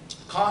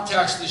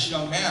contacts this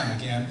young man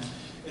again,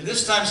 and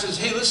this time says,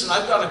 hey, listen,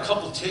 I've got a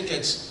couple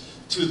tickets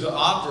to the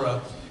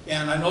opera,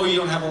 and I know you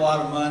don't have a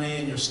lot of money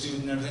and you're a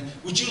student and everything.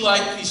 Would you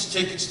like these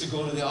tickets to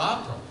go to the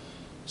opera?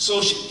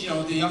 So she,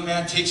 the young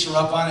man takes her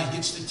up on it, he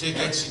gets the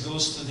tickets, he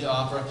goes to the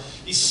opera.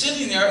 He's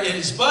sitting there, and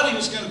his buddy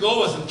who's going to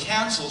go with him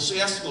cancels, so he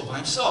has to go by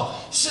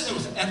himself. He's sitting there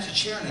with an empty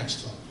chair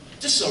next to him.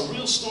 This is a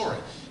real story.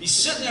 He's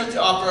sitting there at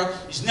the opera.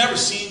 He's never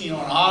seen, an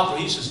opera.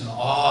 He's just in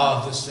awe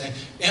of this thing.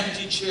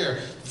 Empty chair.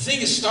 The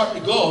thing is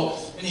starting to go,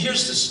 and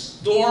here's this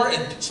door,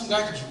 and some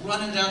guy comes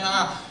running down the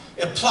aisle.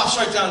 It plops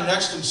right down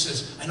next to him and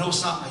says, I know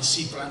it's not my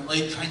seat, but I'm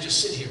late. Can I just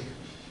sit here?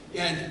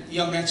 And the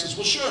young man says,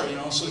 well,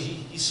 sure, So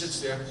he sits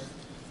there.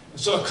 And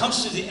so it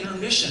comes to the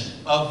intermission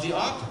of the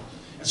opera.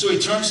 And so he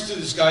turns to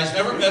this guy. He's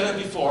never met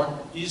him before.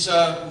 He's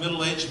a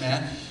middle-aged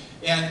man.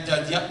 And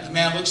the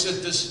man looks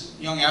at this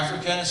young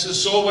African and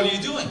says, so what are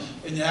you doing?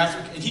 And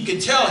he can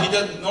tell he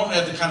doesn't normally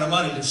have the kind of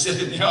money to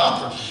sit in the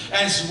opera.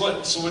 And he says,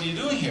 what are you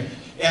doing here?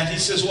 And he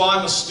says, well,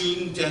 I'm a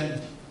student,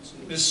 and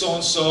Miss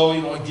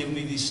so-and-so, giving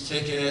me these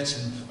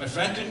tickets, and my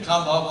friend couldn't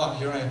come, blah, blah,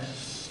 here I am.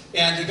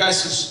 And the guy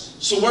says,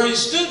 so where are you a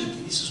student?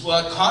 He says,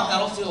 well, at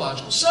Continental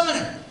Theological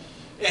Seminary.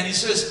 And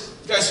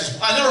the guy says,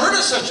 I never heard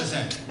of such a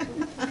thing.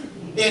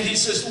 And he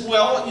says,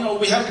 well,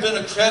 we haven't been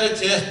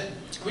accredited.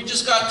 We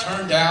just got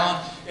turned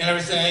down and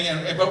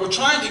everything, but we're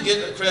trying to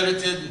get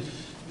accredited. And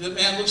the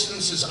man looks at him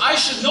and says, I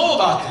should know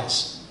about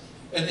this.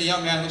 And the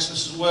young man looks at him and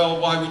says, well,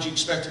 why would you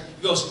expect it?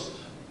 He goes,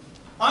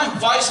 I'm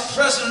vice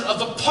president of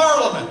the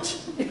Parliament.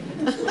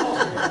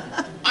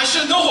 I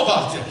should know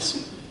about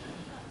this.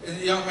 And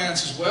the young man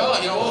says,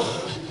 well,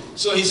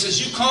 so he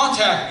says, you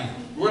contact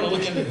me. We're going to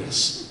look into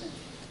this.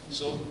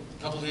 So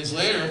a couple of days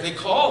later, they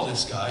call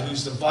this guy,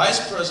 who's the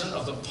vice president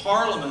of the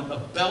Parliament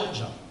of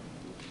Belgium.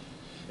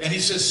 And he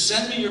says,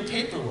 send me your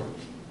paperwork.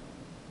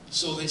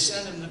 So they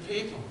send him the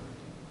paperwork.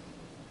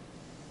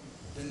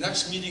 The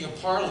next meeting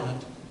of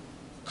Parliament,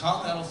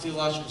 Continental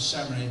Theological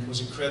Seminary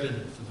was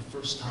accredited for the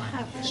first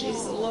time. Praise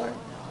the Lord.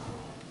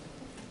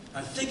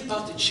 Now think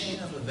about the chain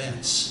of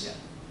events.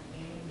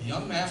 A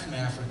young man from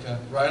Africa,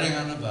 riding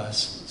on a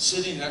bus,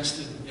 sitting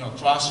next to,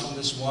 across from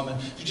this woman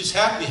who just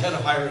happened to be head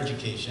of higher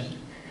education.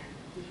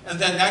 And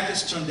then that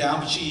gets turned down,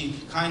 but she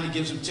kind of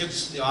gives him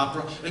tips to the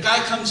opera. The guy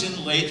comes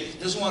in late,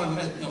 doesn't want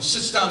to,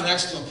 sits down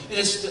next to him. And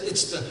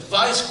it's the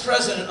vice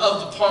president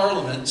of the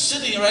Parliament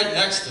sitting right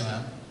next to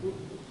him.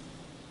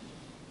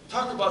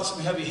 Talk about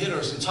some heavy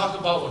hitters and talk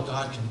about what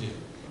God can do.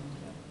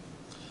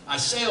 I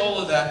say all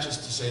of that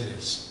just to say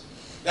this.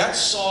 That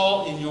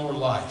Saul in your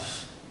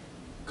life,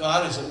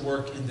 God is at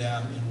work in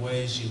them in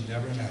ways you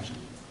never imagined.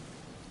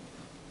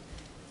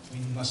 We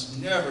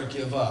must never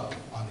give up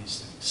on these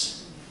things.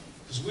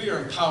 Because we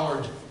are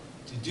empowered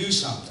to do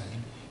something,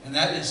 and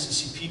that is to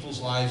see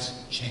people's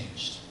lives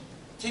changed.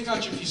 Take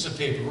out your piece of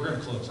paper. We're going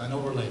to close. I know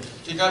we're late.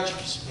 Take out your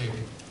piece of paper.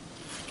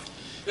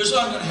 Here's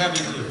what I'm going to have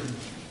you do.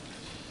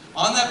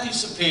 On that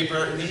piece of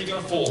paper, and then you're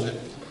going to fold it,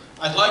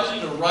 I'd like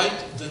you to write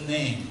the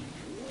name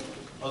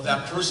of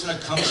that person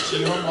that comes to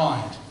your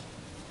mind,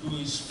 who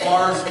is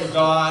far from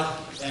God,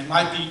 and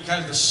might be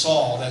kind of the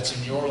Saul that's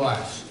in your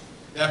life.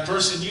 That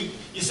person,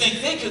 you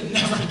think they could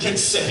never get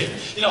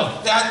saved.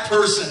 That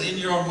person in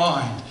your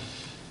mind.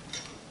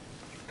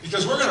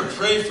 Because we're going to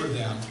pray for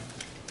them.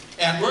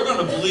 And we're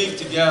going to believe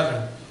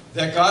together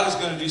that God is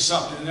going to do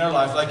something in their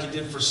life like He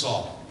did for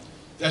Saul.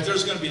 That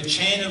there's going to be a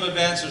chain of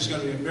events. There's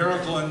going to be a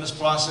miracle in this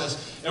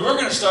process. And we're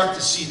going to start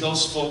to see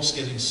those folks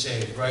getting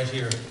saved right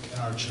here in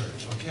our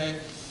church. Okay?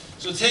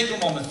 So take a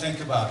moment, think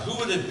about it. Who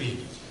would it be?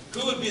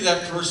 Who would be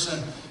that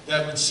person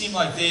that would seem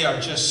like they are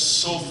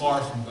just so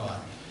far from God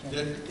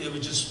that it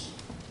would just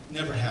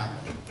never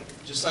happen?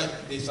 Just like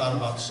they thought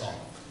about Saul.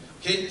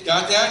 Okay,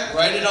 got that?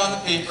 Write it on the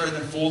paper and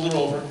then fold it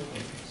over.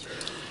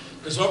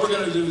 Because what we're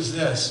going to do is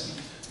this.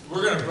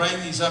 We're going to bring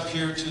these up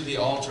here to the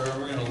altar.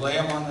 We're going to lay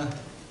them on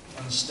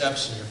the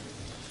steps here.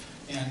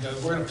 And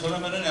we're going to put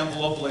them in an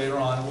envelope later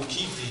on. And we'll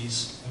keep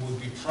these. And we'll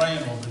be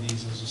praying over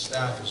these as a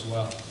staff as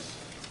well.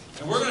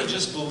 And we're going to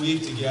just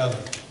believe together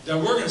that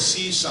we're going to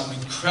see some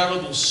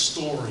incredible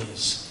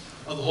stories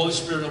of the Holy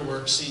Spirit at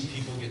work, seeing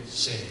people get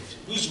saved.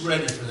 Who's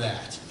ready for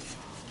that?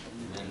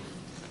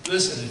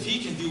 Listen, if he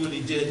can do what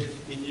he did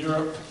in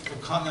Europe for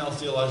Continental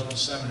Theological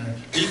Seminary,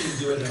 he can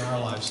do it in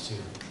our lives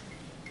too.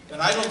 And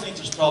I don't think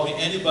there's probably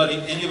anybody,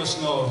 any of us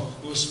know,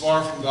 who was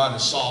far from God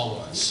as Saul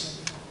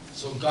was.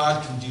 So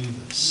God can do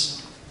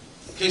this.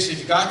 Okay, so if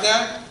you got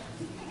that?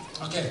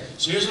 Okay,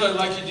 so here's what I'd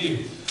like you to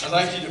do. I'd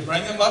like you to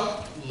bring them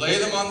up, lay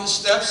them on the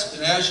steps,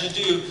 and as you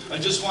do, I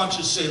just want you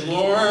to say,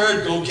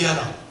 Lord, go get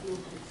them.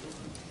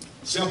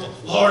 Simple.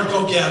 Lord,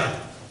 go get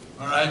them.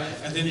 All right?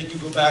 And then you can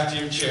go back to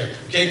your chair.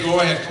 Okay, go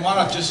ahead. Come on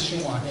up just as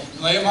you want.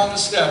 Lay them on the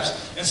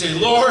steps and say,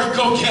 Lord,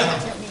 go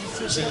get them.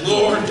 Say,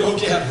 Lord, go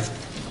get them.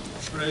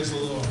 Praise the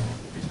Lord.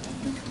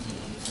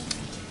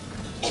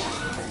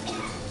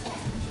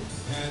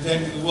 And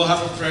then we'll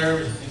have a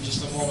prayer in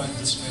just a moment,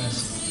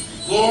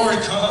 dismissed. Lord,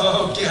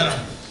 go get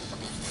them.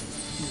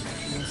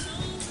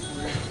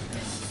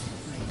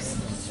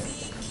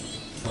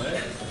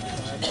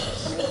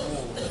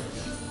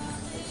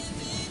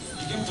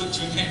 You can put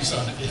 2 names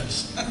on it,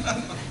 yes. Thank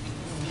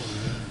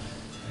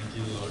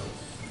you, Lord.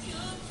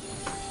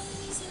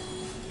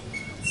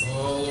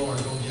 Oh, Lord,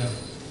 go get them.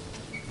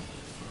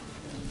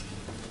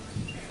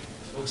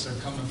 Folks are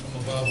coming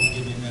from above. We'll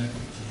give you a minute.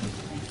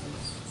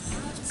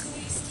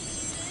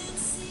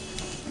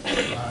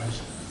 Right.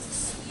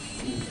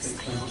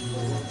 Thank you,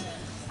 Lord.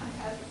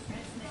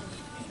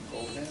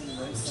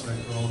 Looks like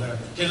we're all there.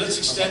 Okay, let's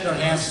extend our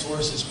hands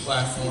towards this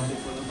platform. I want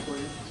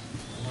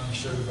to make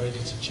sure everybody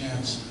gets a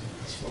chance.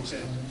 Folks,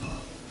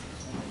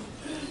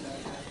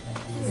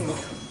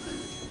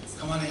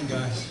 come on in,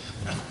 guys.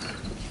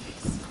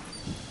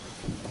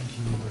 Thank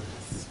you, Lord.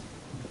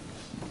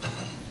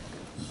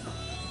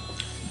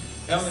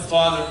 Heavenly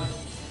Father,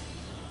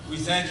 we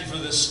thank you for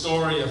this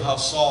story of how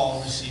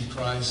Saul received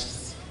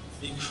Christ,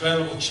 the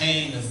incredible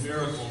chain of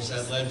miracles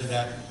that led to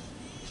that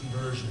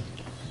conversion.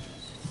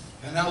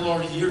 And now,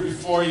 Lord, here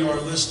before you are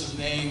a list of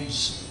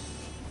names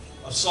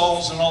of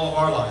Sauls in all of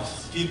our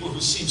life, people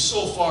who seem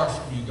so far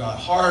from you, God,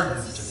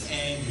 hardened and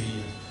angry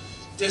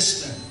and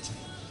distant,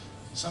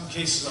 in some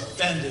cases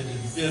offended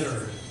and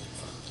bitter.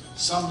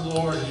 Some,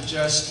 Lord, who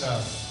just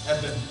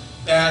have been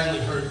badly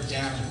hurt and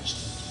damaged.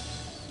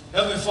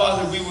 Heavenly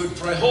Father, we would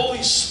pray,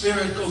 Holy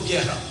Spirit, go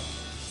get them.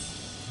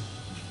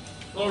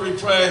 Lord, we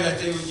pray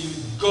that you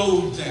would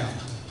goad them.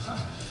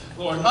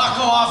 Lord, knock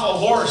them off a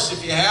horse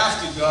if you have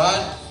to,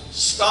 God.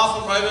 Stop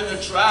them right in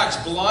their tracks.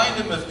 Blind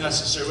them if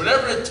necessary.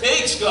 Whatever it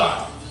takes,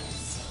 God,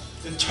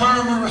 to turn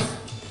them around.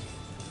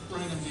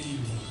 Bring them to you.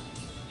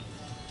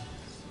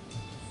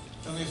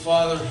 Heavenly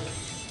Father,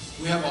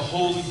 we have a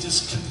holy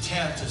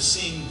discontent of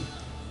seeing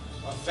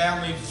our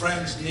family,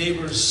 friends,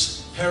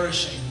 neighbors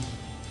perishing,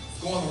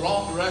 going the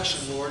wrong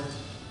direction, Lord.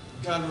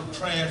 God, we're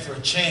praying for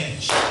a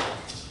change.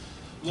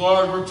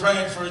 Lord, we're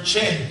praying for a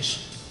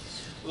change.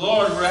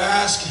 Lord, we're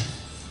asking,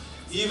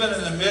 even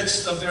in the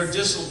midst of their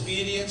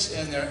disobedience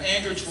and their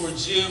anger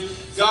towards you,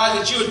 God,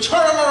 that you would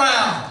turn them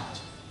around.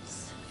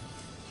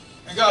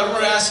 And God,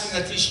 we're asking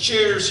that these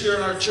chairs here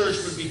in our church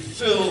would be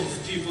filled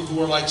with people who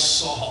are like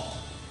Saul,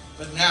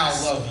 but now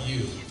love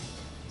you.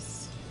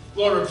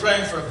 Lord, we're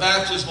praying for a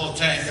baptismal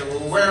tank that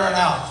we're wearing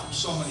out from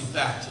so many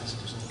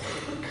baptisms.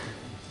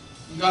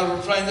 And God,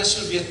 we're praying this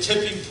would be a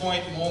tipping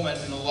point moment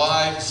in the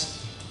lives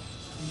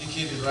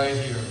indicated right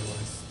here, Lord.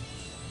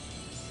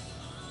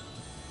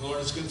 Lord,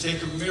 it's going to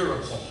take a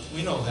miracle.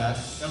 We know that.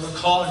 And we're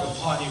calling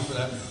upon you for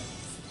that miracle.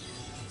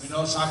 We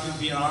know it's not going to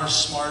be in our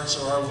smarts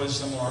or our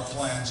wisdom or our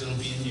plans. It'll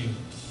be in you.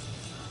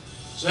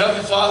 So,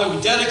 Heavenly Father,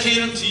 we dedicate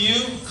them to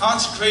you,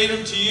 consecrate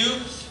them to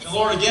you. And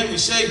Lord, again, we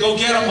say, go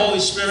get them, Holy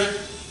Spirit.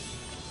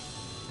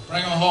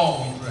 Bring them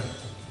home, we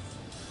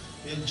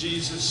pray. In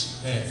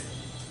Jesus' name.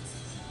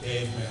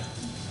 Amen.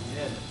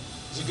 Amen.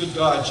 He's a good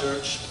God,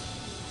 church.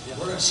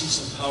 We're going to see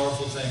some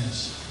powerful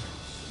things.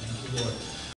 Thank you, Lord.